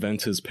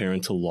circumvent his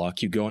parental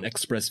lock. You go on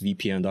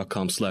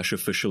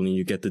expressvpn.com/official and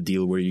you get the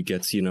deal where you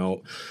get,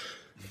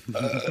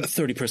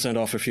 30%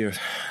 off of your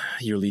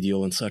yearly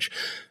deal and such.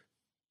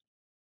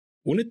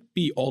 Wouldn't it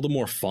be all the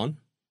more fun?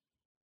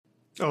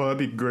 Oh, that'd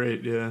be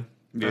great. Yeah,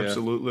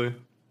 absolutely.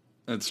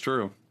 That's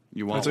true.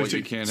 You want That's what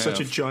you can't such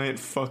have. a giant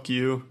fuck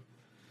you.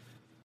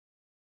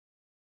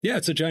 Yeah,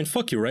 it's a giant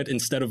fuck you, right?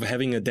 Instead of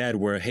having a dad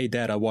where, hey,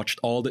 dad, I watched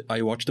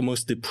the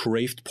most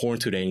depraved porn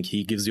today, and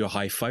he gives you a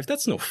high five.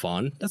 That's no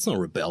fun. That's not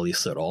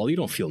rebellious at all. You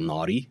don't feel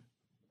naughty.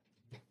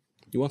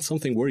 You want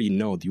something where you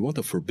want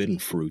the forbidden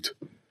fruit.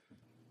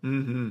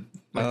 Mm-hmm.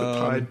 Like the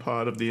Tide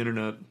Pod of the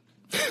internet.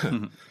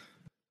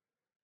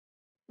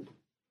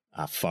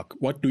 Fuck.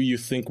 What do you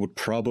think would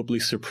probably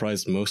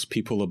surprise most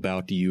people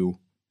about you,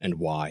 and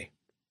why?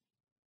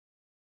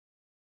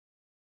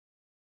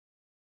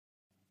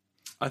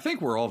 I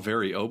think we're all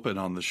very open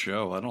on the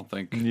show. I don't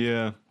think...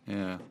 Yeah.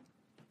 Yeah.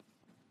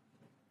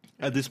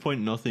 At this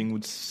point, nothing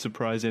would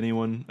surprise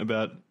anyone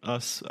about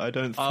us, I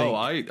don't think. Oh,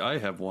 I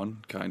have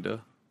one, kind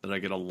of, that I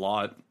get a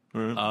lot.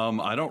 Right.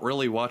 I don't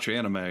really watch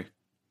anime.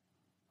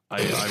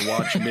 I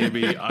watch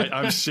maybe...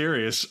 I'm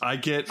serious. I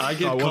get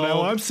called...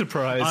 Now I'm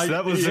surprised.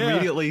 That was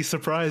immediately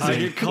surprising. I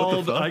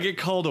get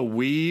called a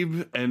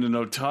weeb and an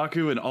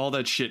otaku and all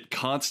that shit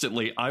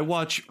constantly. I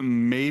watch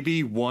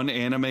maybe one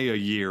anime a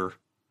year.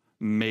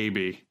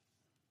 Maybe.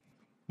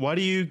 Why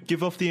do you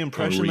give off the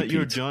impression that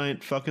you're a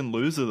giant fucking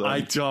loser, though?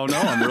 I don't know.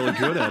 I'm really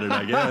good at it,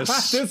 I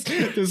guess.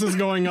 this is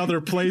going other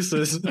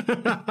places.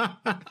 I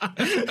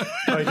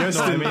guess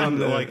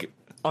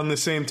on the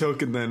same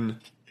token, then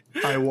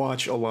I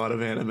watch a lot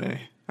of anime.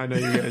 I know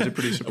you guys are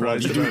pretty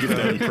surprised. You do about give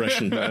that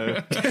impression.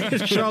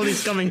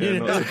 Charlie's coming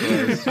in.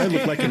 I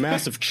look like a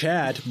massive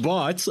Chad,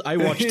 but I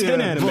watch 10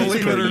 animes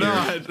Believe per it or year.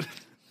 not.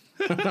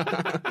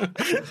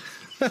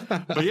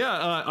 But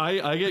yeah,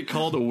 I get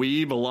called a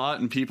weeb a lot,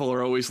 and people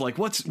are always like,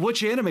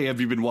 which anime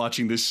have you been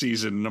watching this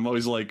season? And I'm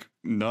always like,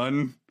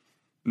 nothing.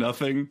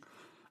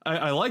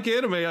 I like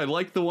anime. I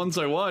like the ones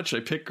I watch. I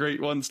pick great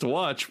ones to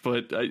watch,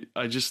 but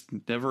I just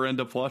never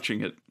end up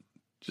watching it.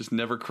 Just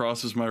never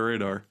crosses my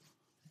radar.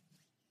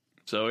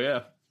 So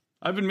yeah,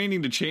 I've been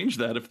meaning to change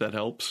that if that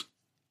helps.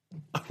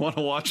 I want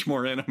to watch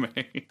more anime.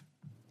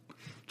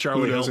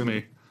 Charlie, help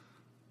me.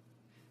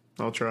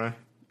 I'll try.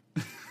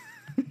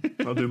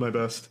 I'll do my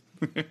best.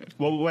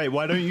 Well, wait.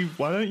 Why don't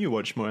you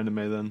watch more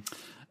anime then?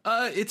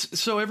 It's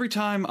so every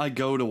time I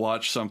go to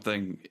watch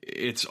something,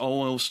 it's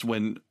always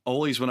when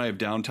I have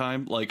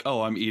downtime, like,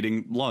 oh, I'm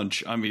eating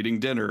lunch, I'm eating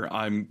dinner,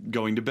 I'm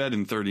going to bed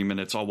in 30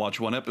 minutes, I'll watch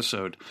one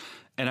episode.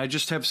 And I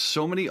just have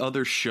so many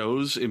other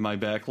shows in my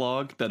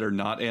backlog that are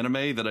not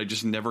anime that I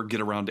just never get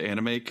around to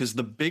anime. Because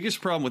the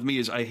biggest problem with me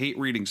is I hate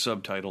reading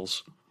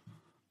subtitles.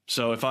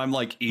 So if I'm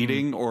like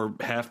eating or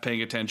half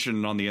paying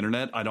attention on the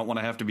internet, I don't want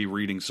to have to be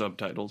reading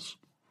subtitles.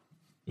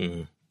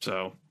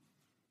 So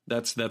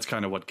that's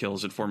kind of what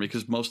kills it for me,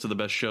 because most of the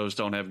best shows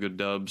don't have good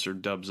dubs or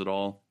dubs at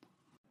all.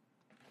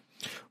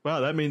 Wow,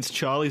 that means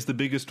Charlie's the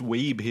biggest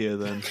weeb here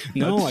then.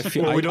 No, I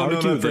feel we don't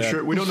know that for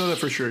sure. We don't know that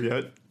for sure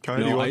yet.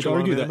 No, I'd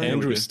argue that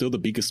Andrew is still the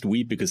biggest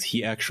weeb because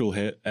he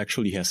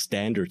actually has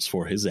standards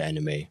for his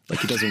anime. Like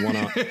he doesn't want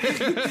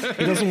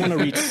to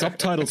read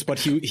subtitles, but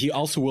he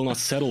also will not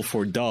settle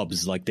for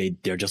dubs. Like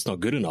they're just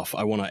not good enough.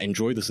 I want to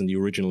enjoy this in the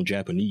original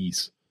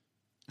Japanese.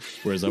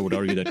 Whereas I would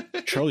argue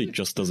that Charlie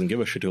just doesn't give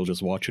a shit. He'll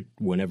just watch it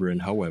whenever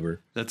and however.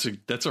 That's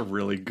a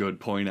really good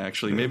point,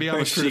 actually. Maybe I'm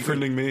Thanks for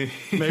defending me.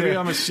 Maybe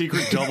I'm a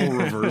secret double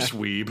reverse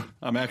weeb.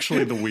 I'm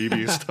actually the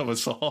weebiest of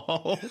us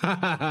all.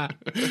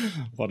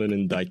 What an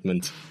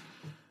indictment.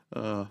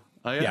 I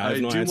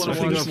have no do answer. want I to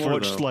think watch I've more,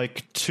 watched though.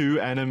 like 2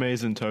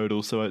 animes in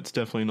total, so it's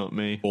definitely not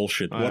me.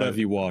 Bullshit. What have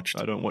you watched?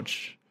 I don't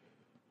watch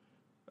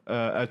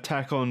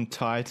Attack on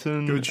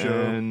Titan. Good show.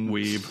 And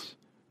Weeb.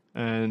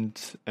 And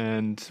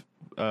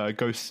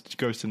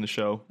Ghost in the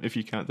Shell, if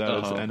you count that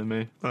as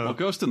anime. Well,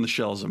 Ghost in the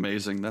Shell is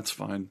amazing. That's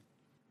fine.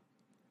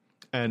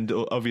 And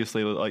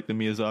obviously like the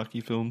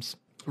Miyazaki films.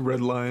 Red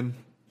Line.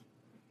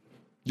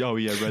 Oh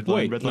yeah, Red Line.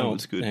 Wait, Red Line no,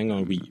 was good. hang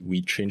on.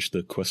 We changed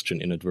the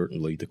question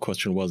inadvertently. The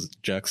question was,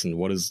 Jackson,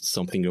 what is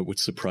something that would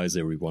surprise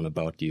everyone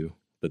about you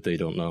that they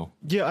don't know?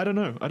 Yeah, I don't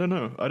know. I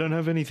don't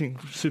have anything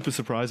super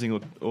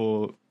surprising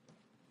or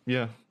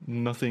yeah,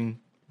 nothing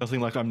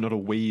like I'm not a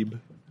weeb.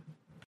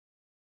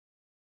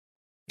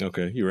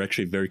 Okay, you're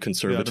actually very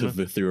conservative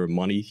with your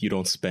money. You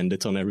don't spend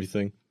it on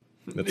everything.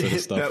 That sort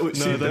of stuff.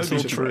 That'd be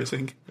all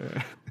surprising.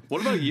 Yeah.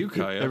 What about you,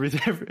 Kaya?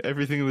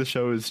 Everything in the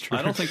show is true.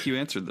 I don't think you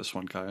answered this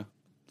one, Kaya.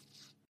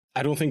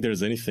 I don't think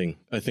there's anything.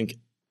 I think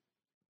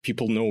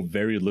people know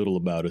very little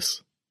about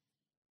us.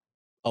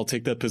 I'll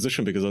take that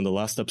position because on the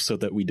last episode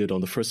that we did, on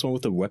the first one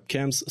with the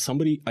webcams,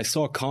 I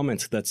saw a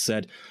comment that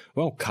said,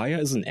 well, Kaya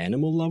is an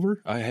animal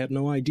lover? I had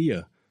no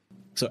idea.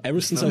 So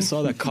ever since I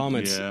saw that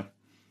comment, Yeah.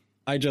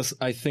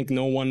 I think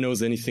no one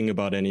knows anything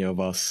about any of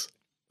us,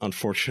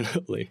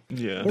 unfortunately.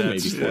 Yeah, Or maybe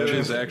That fortunately.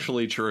 is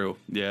actually true.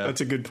 Yeah. That's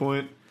a good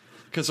point.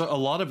 Because a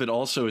lot of it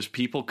also is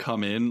people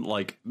come in,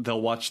 like, they'll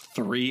watch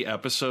 3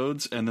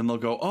 episodes, and then they'll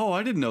go, oh,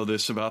 I didn't know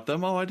this about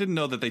them. Oh, I didn't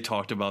know that they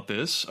talked about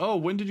this. Oh,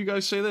 when did you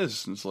guys say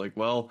this? And it's like,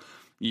 well,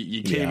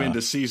 you came into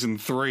season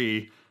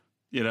 3,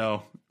 you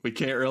know, we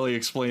can't really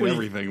explain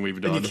everything we've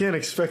done. And you can't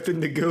expect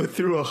them to go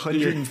through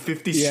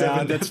 157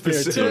 Yeah, that's fair, too.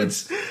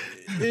 episodes.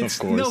 Of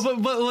course. No,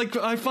 but like,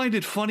 I find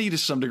it funny to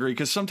some degree,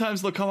 because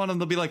sometimes they'll come on and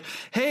they'll be like,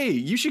 hey,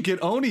 you should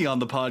get Oni on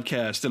the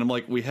podcast. And I'm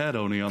like, we had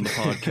Oni on the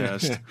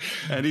podcast.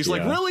 And he's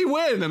like, really,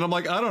 when? And I'm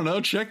like, I don't know,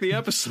 check the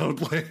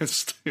episode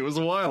list. It was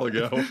a while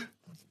ago.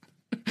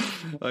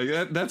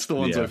 Like that's the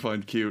ones I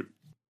find cute.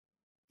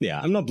 Yeah,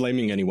 I'm not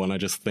blaming anyone. I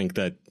just think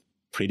that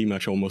pretty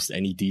much almost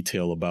any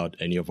detail about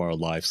any of our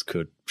lives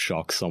could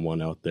shock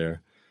someone out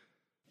there.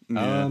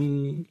 Yeah.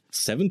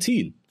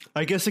 17.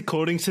 I guess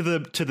according to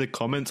the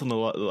comments on the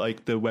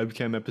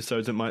webcam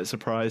episodes, it might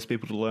surprise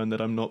people to learn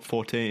that I'm not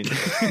 14.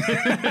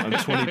 I'm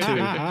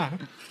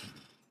 22.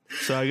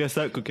 So I guess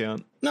that could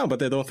count. No, but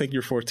they don't think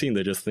you're 14.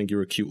 They just think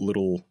you're a cute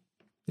little,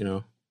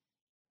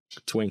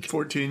 twink.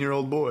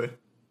 14-year-old boy.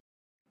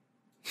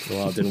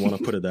 Well, I didn't want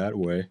to put it that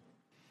way.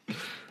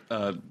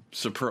 I mean,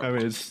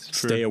 it's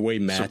true. Stay away,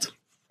 Matt.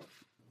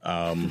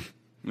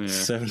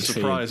 17.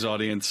 Surprise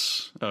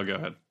audience. Oh, go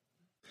ahead.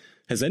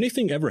 Has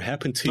anything ever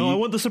happened to you? No, I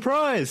want the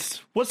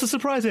surprise. What's the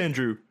surprise,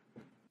 Andrew?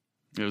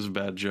 It was a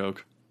bad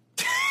joke.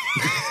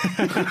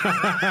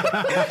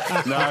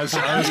 No, I was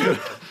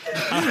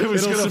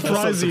gonna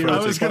surprise you.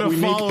 I was gonna we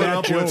make follow it bad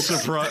up jokes. with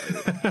surprise.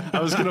 I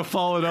was gonna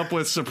follow it up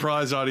with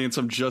surprise audience.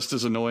 I'm just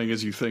as annoying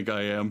as you think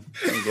I am.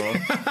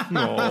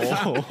 No.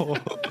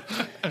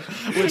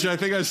 Which I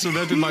think I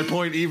cemented my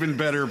point even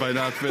better by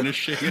not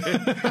finishing it.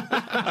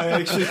 I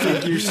actually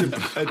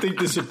think I think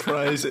the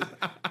surprise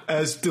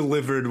as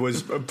delivered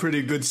was a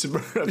pretty good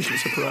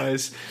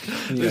surprise.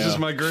 This is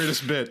my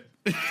greatest bit.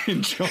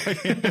 Enjoy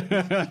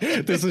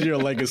it. This is your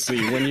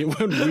legacy. When we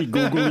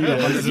Google you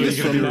 100 years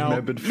from now,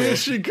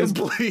 Mission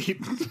complete.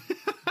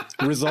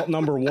 result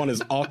number 1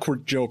 is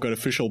awkward joke on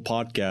official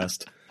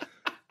podcast.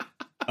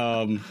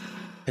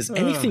 Has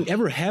anything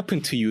ever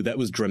happened to you that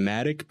was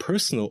dramatic,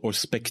 personal, or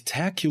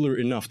spectacular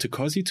enough to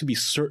cause you to be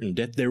certain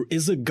that there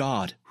is a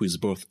God who is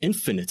both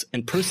infinite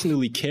and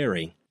personally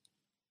caring?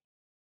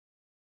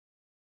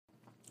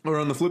 Or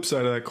on the flip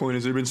side of that coin,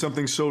 has there been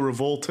something so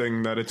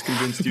revolting that it's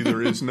convinced you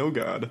there is no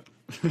God?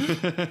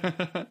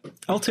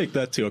 I'll take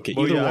that too. Okay,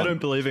 Well, either yeah, one. I don't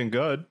believe in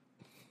God.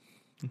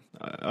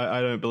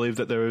 I don't believe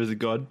that there is a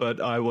God,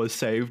 but I was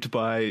saved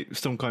by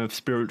some kind of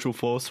spiritual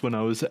force when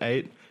I was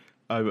 8.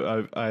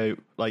 I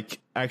like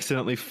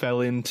accidentally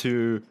fell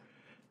into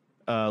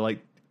like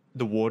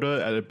the water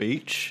at a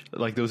beach.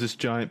 Like there was this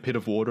giant pit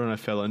of water and I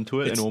fell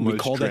into it and almost we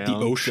call that the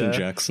ocean, there.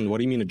 Jackson. What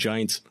do you mean a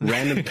giant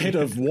random pit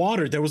of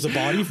water? There was a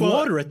body of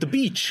water at the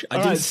beach.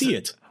 I didn't see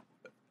it.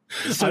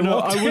 So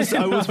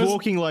I was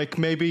walking like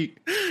maybe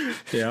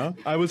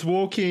I was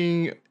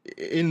walking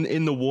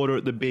in the water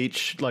at the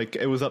beach, like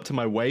it was up to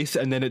my waist,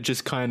 and then it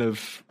just kind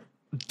of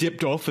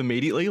dipped off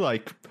immediately.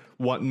 Like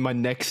my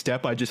next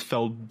step, I just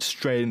fell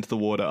straight into the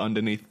water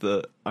underneath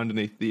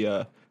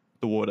the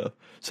water.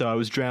 So I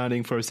was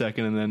drowning for a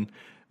second,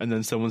 and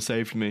then someone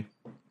saved me.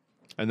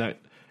 And that,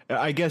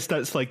 I guess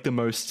that's like the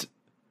most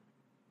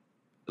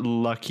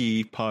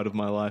lucky part of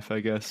my life, I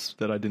guess,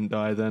 that I didn't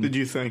die then. Did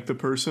you thank the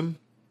person?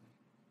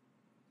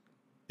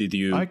 Did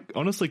you? I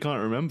honestly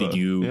can't remember. Did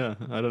you? Yeah,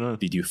 I don't know.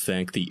 Did you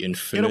thank the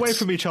infinite? Get away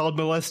from me, child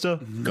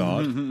molester!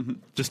 God.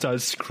 Just started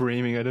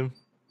screaming at him.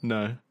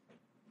 No,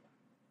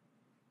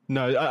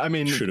 I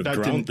mean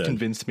that didn't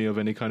convince me of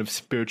any kind of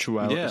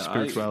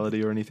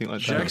spirituality or anything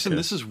like that. Jackson,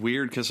 this is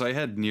weird because I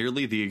had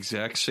nearly the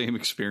exact same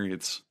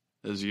experience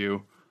as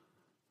you.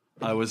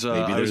 I was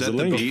at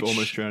the beach,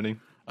 almost drowning.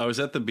 I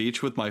was at the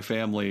beach with my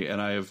family, and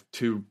I have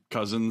 2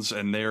 cousins,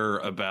 and they're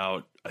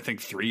about, I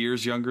think, 3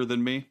 years younger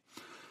than me.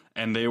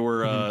 And they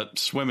were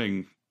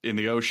swimming in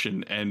the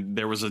ocean, and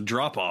there was a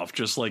drop off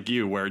just like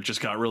you, where it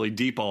just got really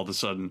deep all of a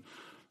sudden.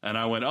 And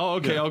I went, "Oh,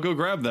 okay, I'll go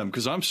grab them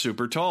because I'm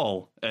super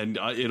tall and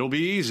it'll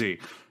be easy."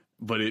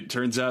 But it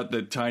turns out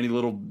that tiny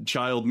little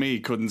child me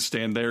couldn't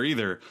stand there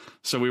either.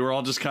 So we were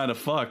all just kind of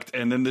fucked.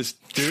 And then this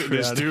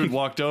dude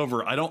walked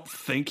over. I don't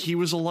think he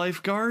was a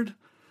lifeguard,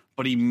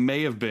 but he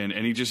may have been,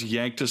 and he just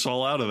yanked us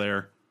all out of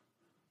there.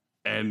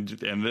 And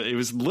it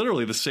was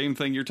literally the same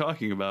thing you're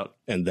talking about.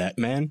 And that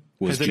man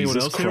was Has anyone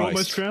Jesus else Christ. here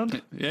almost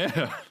drowned?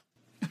 Yeah.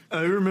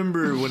 I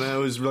remember when I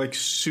was like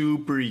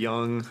super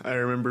young, I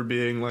remember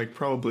being like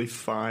probably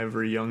 5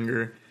 or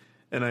younger,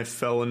 and I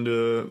fell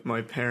into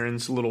my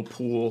parents' little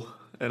pool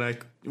and I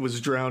was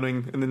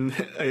drowning, and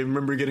then I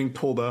remember getting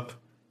pulled up,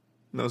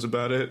 and that was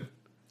about it.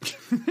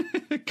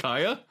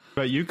 Kaya?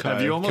 But you, Kaya,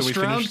 have you almost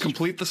drowned?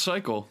 Complete the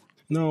cycle.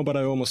 No, but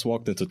I almost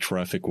walked into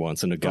traffic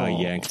once, and a guy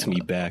yanked me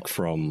back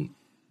from...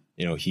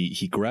 You know,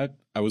 he grabbed,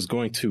 I was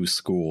going to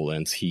school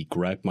and he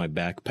grabbed my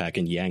backpack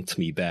and yanked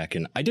me back.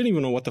 And I didn't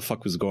even know what the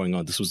fuck was going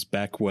on. This was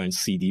back when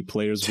CD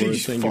players were a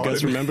thing. You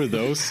guys remember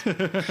those?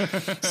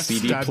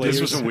 CD players,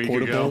 this was a week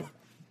portable. Ago.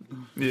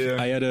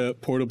 Yeah. I had a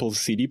portable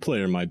CD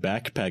player in my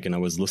backpack and I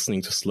was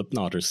listening to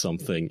Slipknot or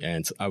something.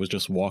 And I was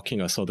just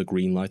walking. I saw the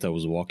green light. I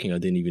was walking. I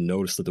didn't even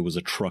notice that there was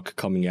a truck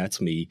coming at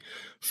me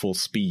full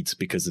speed,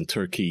 because in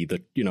Turkey,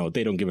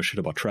 they don't give a shit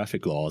about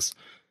traffic laws.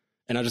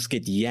 And I just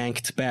get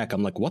yanked back.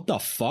 I'm like, what the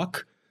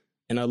fuck?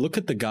 And I look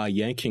at the guy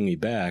yanking me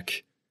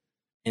back,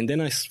 and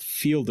then I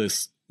feel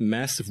this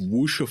massive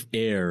whoosh of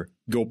air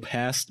go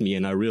past me,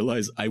 and I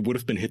realize I would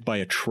have been hit by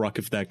a truck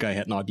if that guy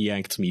had not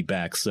yanked me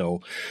back.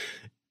 So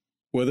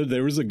whether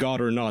there is a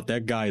God or not,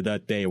 that guy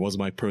that day was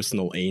my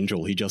personal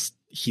angel.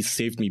 He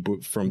saved me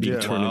from being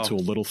turned into a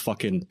little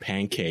fucking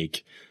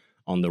pancake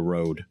on the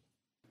road.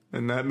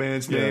 And that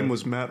man's name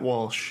was Matt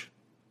Walsh.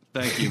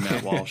 Thank you,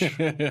 Matt Walsh.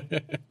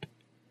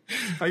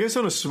 I guess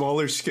on a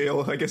smaller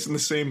scale, I guess in the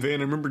same vein,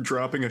 I remember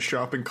dropping a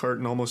shopping cart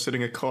and almost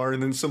hitting a car,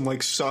 and then some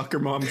like soccer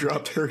mom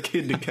dropped her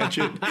kid to catch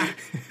it.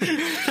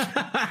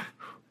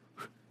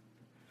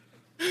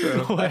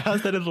 Why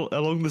how's that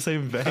along the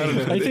same vein?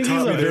 I think these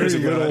are very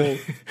little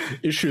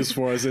issues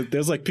for us.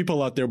 There's like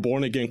people out there,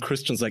 born again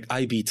Christians, like,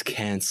 I beat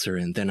cancer,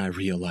 and then I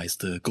realized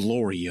the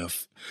glory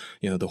of,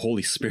 the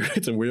Holy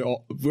Spirit, and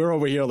we're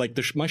over here like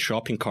my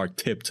shopping cart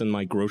tipped, and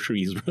my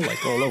groceries were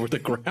like all over the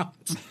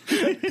ground.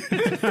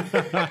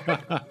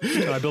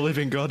 I believe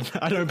in God.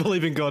 I don't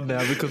believe in God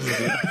now because of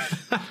it.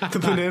 The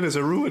bananas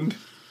are ruined.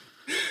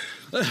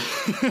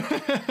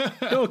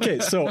 Okay,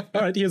 so,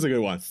 all right, here's a good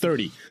one.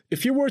 30.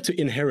 If you were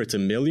to inherit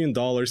 $1 million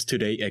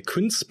today and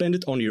couldn't spend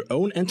it on your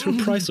own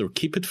enterprise or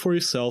keep it for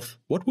yourself,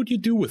 what would you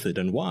do with it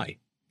and why?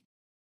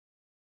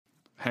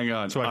 Hang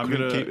on. So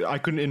I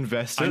couldn't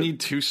invest it? I need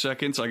 2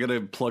 seconds. I got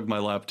to plug my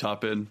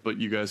laptop in, but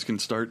you guys can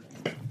start.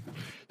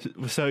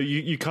 So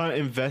you can't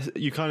invest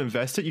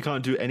it. You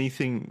can't do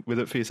anything with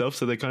it for yourself.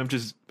 So they kind of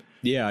just...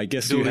 Yeah, I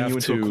guess you have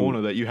into to... a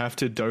corner that you have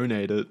to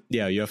donate it.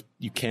 Yeah,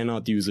 you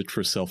cannot use it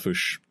for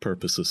selfish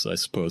purposes, I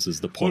suppose, is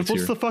the point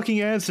What's here. the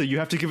fucking answer? You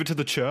have to give it to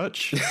the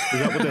church? Is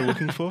that what they're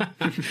looking for?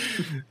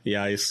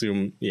 Yeah,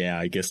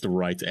 I guess the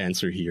right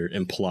answer here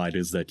implied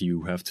is that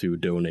you have to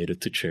donate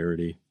it to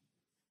charity.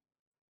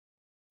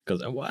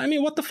 Because, I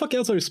mean, what the fuck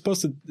else are you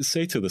supposed to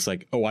say to this?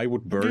 Like, I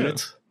would burn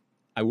it?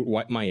 I would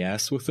wipe my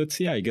ass with it?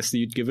 Yeah, I guess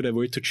you'd give it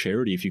away to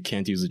charity if you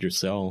can't use it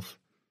yourself.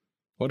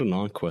 What a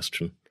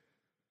non-question.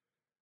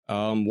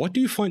 What do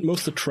you find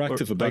most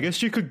attractive about... I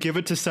guess you could give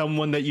it to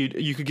someone that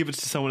you could give it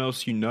to someone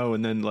else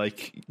and then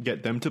like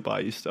get them to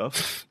buy you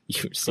stuff.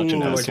 You're such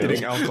an asshole. Like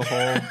getting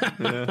alcohol.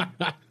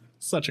 Yeah.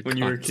 Such a when cunt.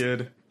 you were a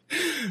kid.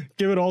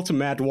 Give it all to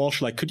Matt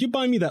Walsh. Like, could you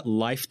buy me that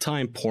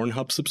lifetime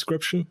Pornhub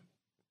subscription?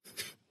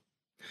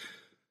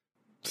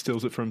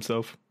 Steals it for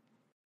himself.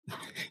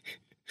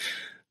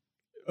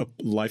 A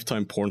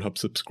lifetime Pornhub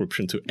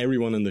subscription to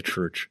everyone in the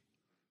church.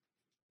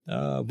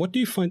 What do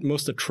you find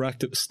most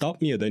attractive?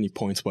 Stop me at any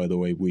points, by the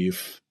way.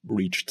 We've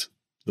reached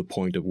the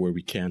point of where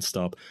we can't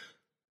stop.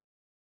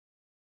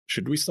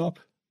 Should we stop?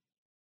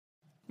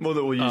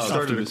 Well, you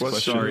started a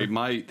question. Sorry,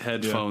 my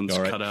headphones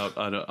cut out.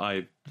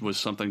 I was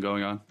something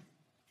going on.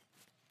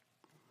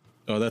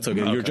 Oh, that's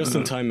okay. You're just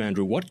in time,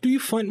 Andrew. What do you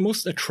find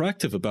most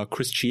attractive about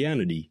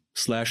Christianity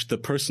 / the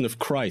person of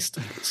Christ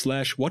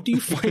 / what do you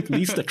find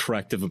least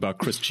attractive about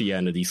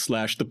Christianity /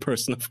 the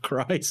person of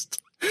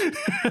Christ?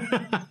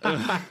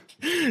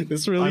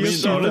 This really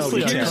is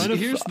honestly,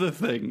 here's the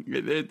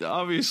thing.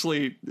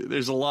 Obviously,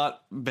 there's a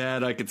lot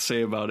bad I could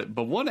say about it,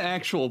 but one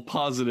actual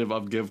positive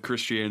I'll give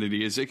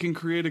Christianity is it can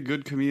create a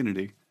good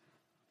community.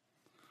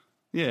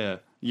 Yeah.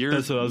 Your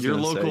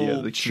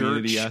local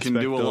church can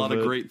do a lot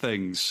of great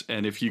things,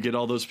 and if you get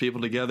all those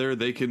people together,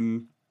 they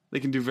can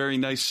do very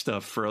nice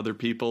stuff for other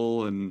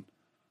people, and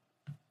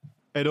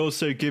it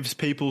also gives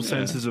people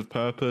senses of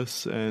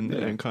purpose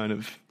and kind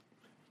of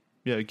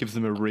it gives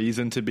them a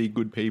reason to be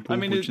good people,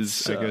 which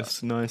is I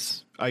guess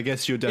nice. I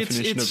guess your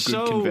definition of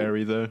good can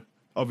vary though.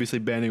 Obviously,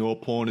 banning all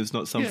porn is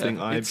not something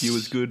I view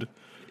as good.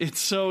 It's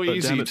so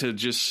easy to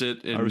just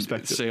sit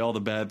and say all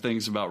the bad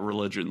things about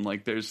religion.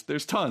 Like there's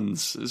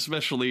tons,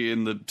 especially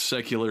in the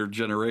secular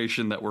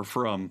generation that we're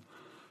from.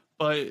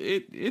 But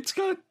it's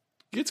got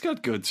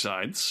good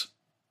sides.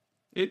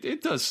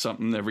 It does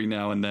something every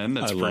now and then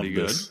that's pretty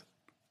good.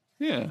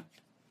 Yeah.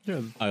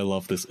 I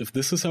love this. If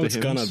this is how it's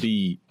gonna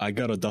be, I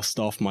gotta dust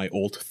off my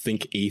old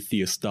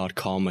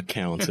thinkatheist.com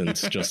account and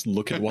just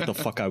look at what the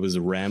fuck I was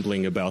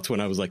rambling about when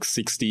I was like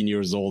 16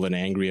 years old and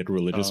angry at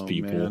religious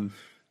people. Man.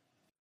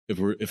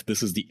 If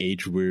this is the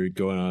age we're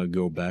gonna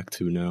go back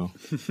to now.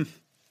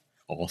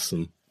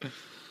 Awesome.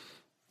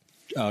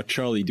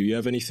 Charlie, do you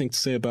have anything to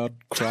say about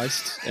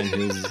Christ and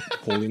his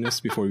holiness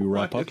before we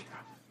wrap up?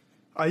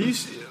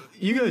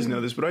 You guys know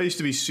this, but I used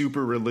to be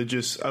super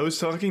religious. I was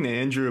talking to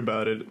Andrew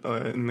about it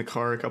in the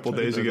car a couple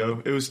days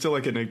ago. It was to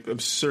like an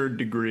absurd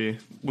degree.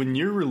 When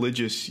you're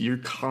religious, you're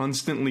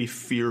constantly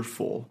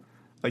fearful.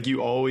 Like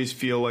you always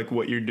feel like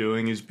what you're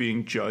doing is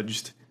being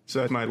judged. So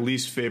that's my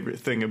least favorite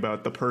thing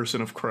about the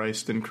person of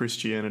Christ and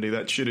Christianity.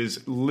 That shit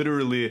is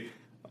literally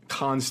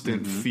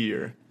constant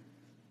fear.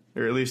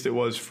 Or at least it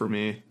was for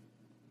me.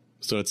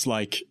 So it's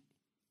like,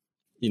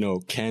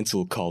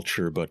 cancel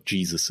culture, but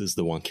Jesus is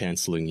the one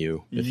canceling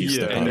you. And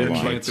you're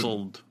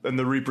canceled. And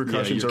the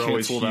repercussions are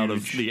always huge. Out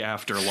of the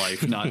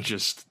afterlife, not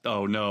just,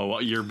 oh no,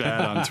 you're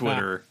bad on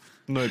Twitter.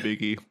 No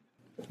biggie.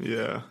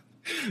 Yeah.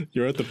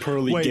 You're at the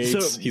pearly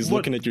gates. He's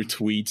looking at your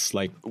tweets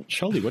like,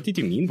 Charlie, what did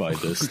you mean by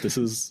this? This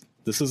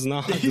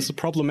is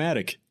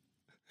problematic.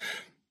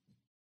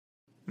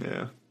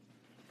 Yeah.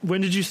 When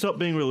did you stop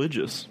being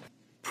religious?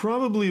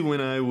 Probably when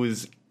I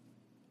was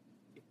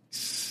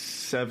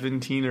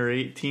 17 or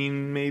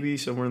 18, maybe,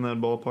 somewhere in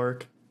that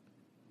ballpark.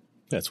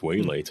 That's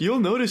way late. You'll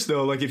notice,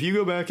 though, like, if you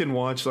go back and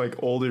watch,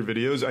 like, older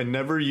videos, I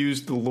never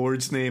used the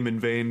Lord's name in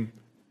vain.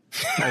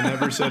 I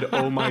never said,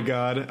 oh my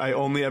God. I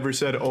only ever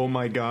said, oh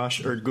my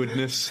gosh, or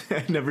goodness.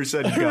 I never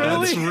said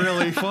God. That's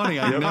really funny.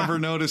 I never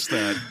noticed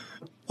that.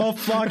 Oh,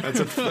 fuck. That's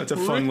a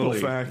fun little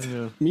fact.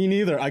 Yeah. Me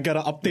neither. I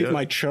gotta update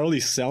my Charlie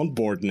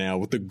soundboard now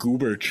with the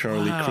Goober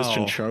Charlie,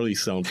 Christian Charlie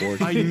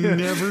soundboard. I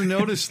never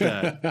noticed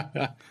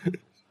that.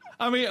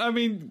 I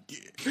mean,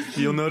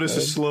 you'll notice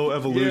a slow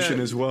evolution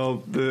as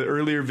well. The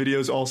earlier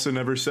videos also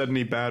never said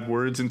any bad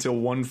words until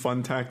one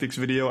Fun Tactics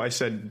video. I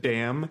said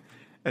damn,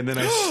 and then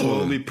I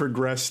slowly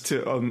progressed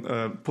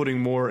to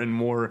putting more and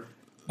more.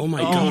 Oh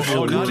my gosh!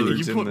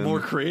 You put more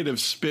creative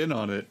spin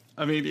on it.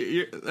 I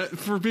mean,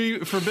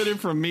 forbidden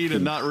from me to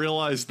not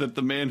realize that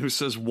the man who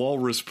says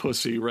walrus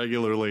pussy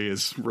regularly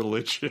is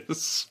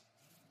religious.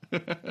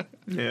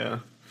 Yeah.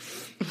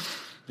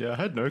 Yeah, I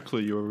had no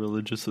clue you were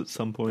religious at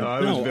some point.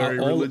 I was very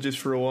religious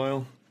for a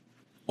while.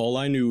 All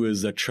I knew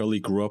is that Charlie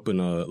grew up in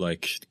a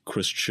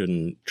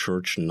Christian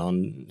church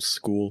nun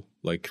school,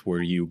 like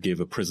where you gave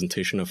a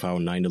presentation of how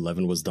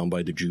 9/11 was done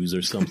by the Jews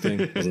or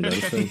something. Wasn't that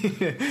a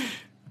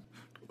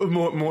thing?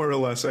 More or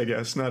less, I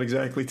guess. Not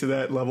exactly to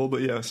that level,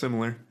 but yeah,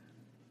 similar.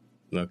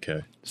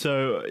 Okay.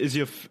 So is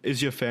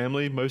your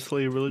family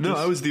mostly religious? No,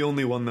 I was the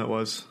only one that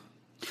was.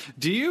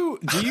 Do you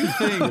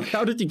think?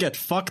 How did you get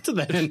fucked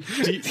then?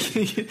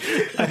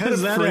 I had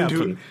a friend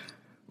who,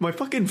 my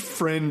fucking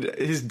friend,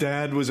 his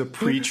dad was a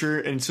preacher,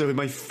 and so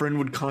my friend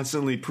would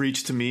constantly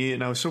preach to me,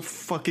 and I was so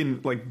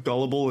fucking like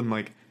gullible and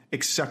like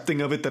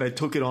accepting of it that I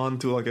took it on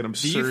to like an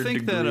absurd degree. Do you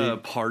think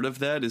that part of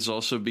that is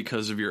also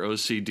because of your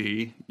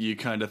OCD? You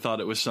kind of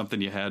thought it was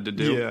something you had to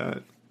do. Yeah.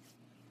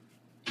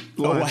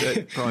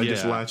 Probably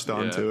just latched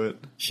onto it.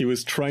 He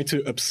was trying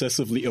to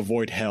obsessively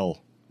avoid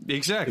hell.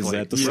 Exactly. Is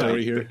that the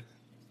story here?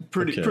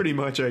 Pretty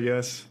much, I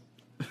guess.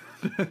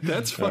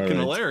 That's fucking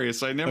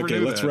hilarious. I never knew that.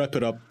 Okay, let's wrap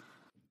it up.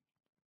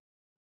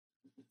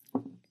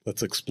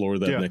 Let's explore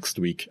that next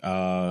week.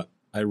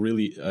 I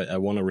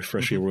want to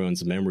refresh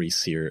everyone's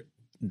memories here.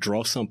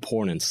 Draw some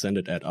porn and send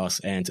it at us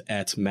and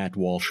at Matt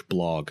Walsh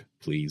blog,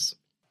 please.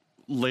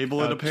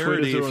 Label it a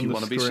parody if you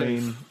want to be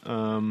safe.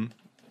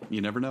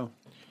 You never know.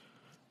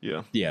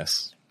 Yeah.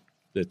 Yes.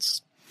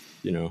 It's,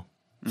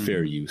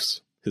 fair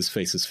use. His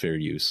face is fair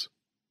use.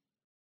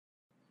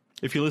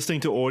 If you're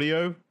listening to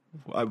audio,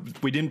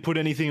 we didn't put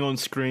anything on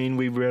screen.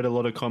 We read a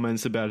lot of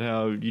comments about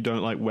how you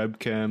don't like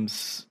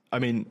webcams. I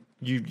mean,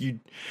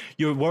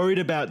 you're worried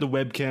about the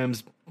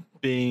webcams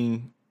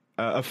being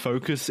a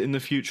focus in the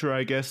future,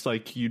 I guess.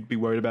 Like, you'd be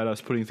worried about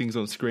us putting things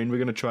on screen. We're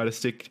going to try to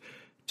stick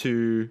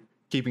to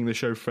keeping the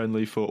show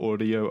friendly for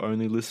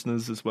audio-only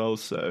listeners as well.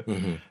 So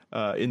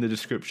in the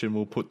description,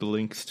 we'll put the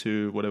links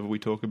to whatever we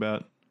talk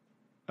about,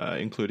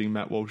 including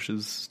Matt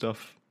Walsh's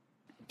stuff.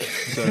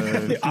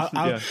 So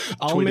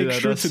I'll make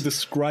sure to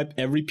describe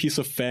every piece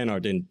of fan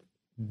art in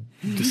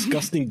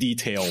disgusting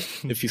detail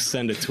if you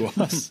send it to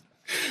us.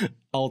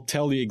 I'll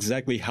tell you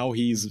exactly how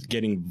he's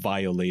getting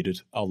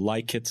violated. I'll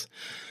like it.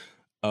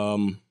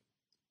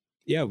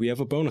 We have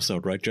a bonus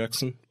out, right,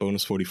 Jackson?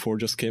 Bonus 44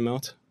 just came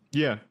out.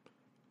 Yeah.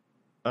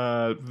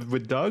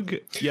 With Doug?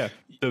 Yeah.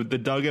 The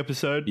Doug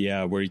episode?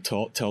 Yeah, where he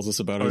tells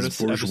us about his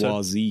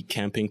bourgeoisie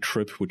camping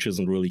trip, which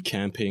isn't really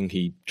camping.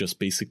 He just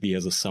basically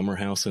has a summer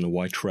house in a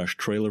white trash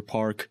trailer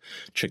park.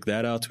 Check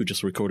that out. We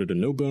just recorded a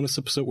no bonus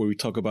episode where we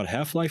talk about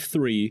Half-Life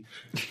 3,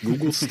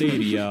 Google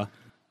Stadia,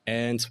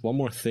 and one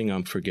more thing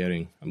I'm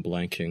forgetting. I'm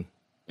blanking.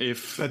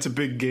 If that's a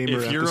big gamer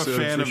if you're a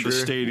fan of the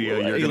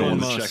Stadia, you're going to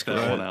want to check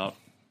that one out.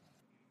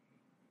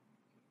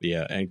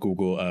 Yeah, and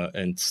Google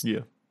Elon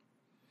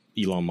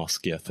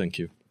Musk. Yeah, thank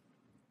you.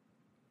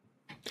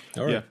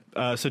 All right.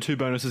 Yeah. So 2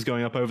 bonuses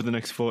going up over the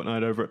next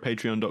fortnight over at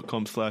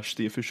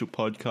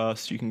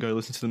patreon.com/theofficialpodcast. You can go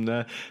listen to them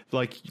there.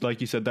 Like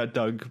you said, that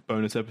Doug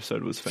bonus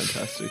episode was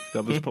fantastic.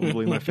 That was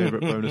probably my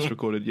favorite bonus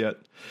recorded yet.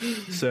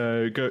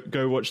 So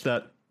go watch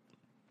that.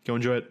 Go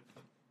enjoy it.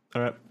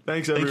 All right.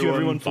 Thanks, everyone. Thank you,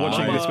 everyone, for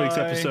watching Bye. this week's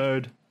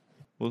episode.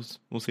 We'll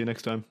see you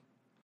next time.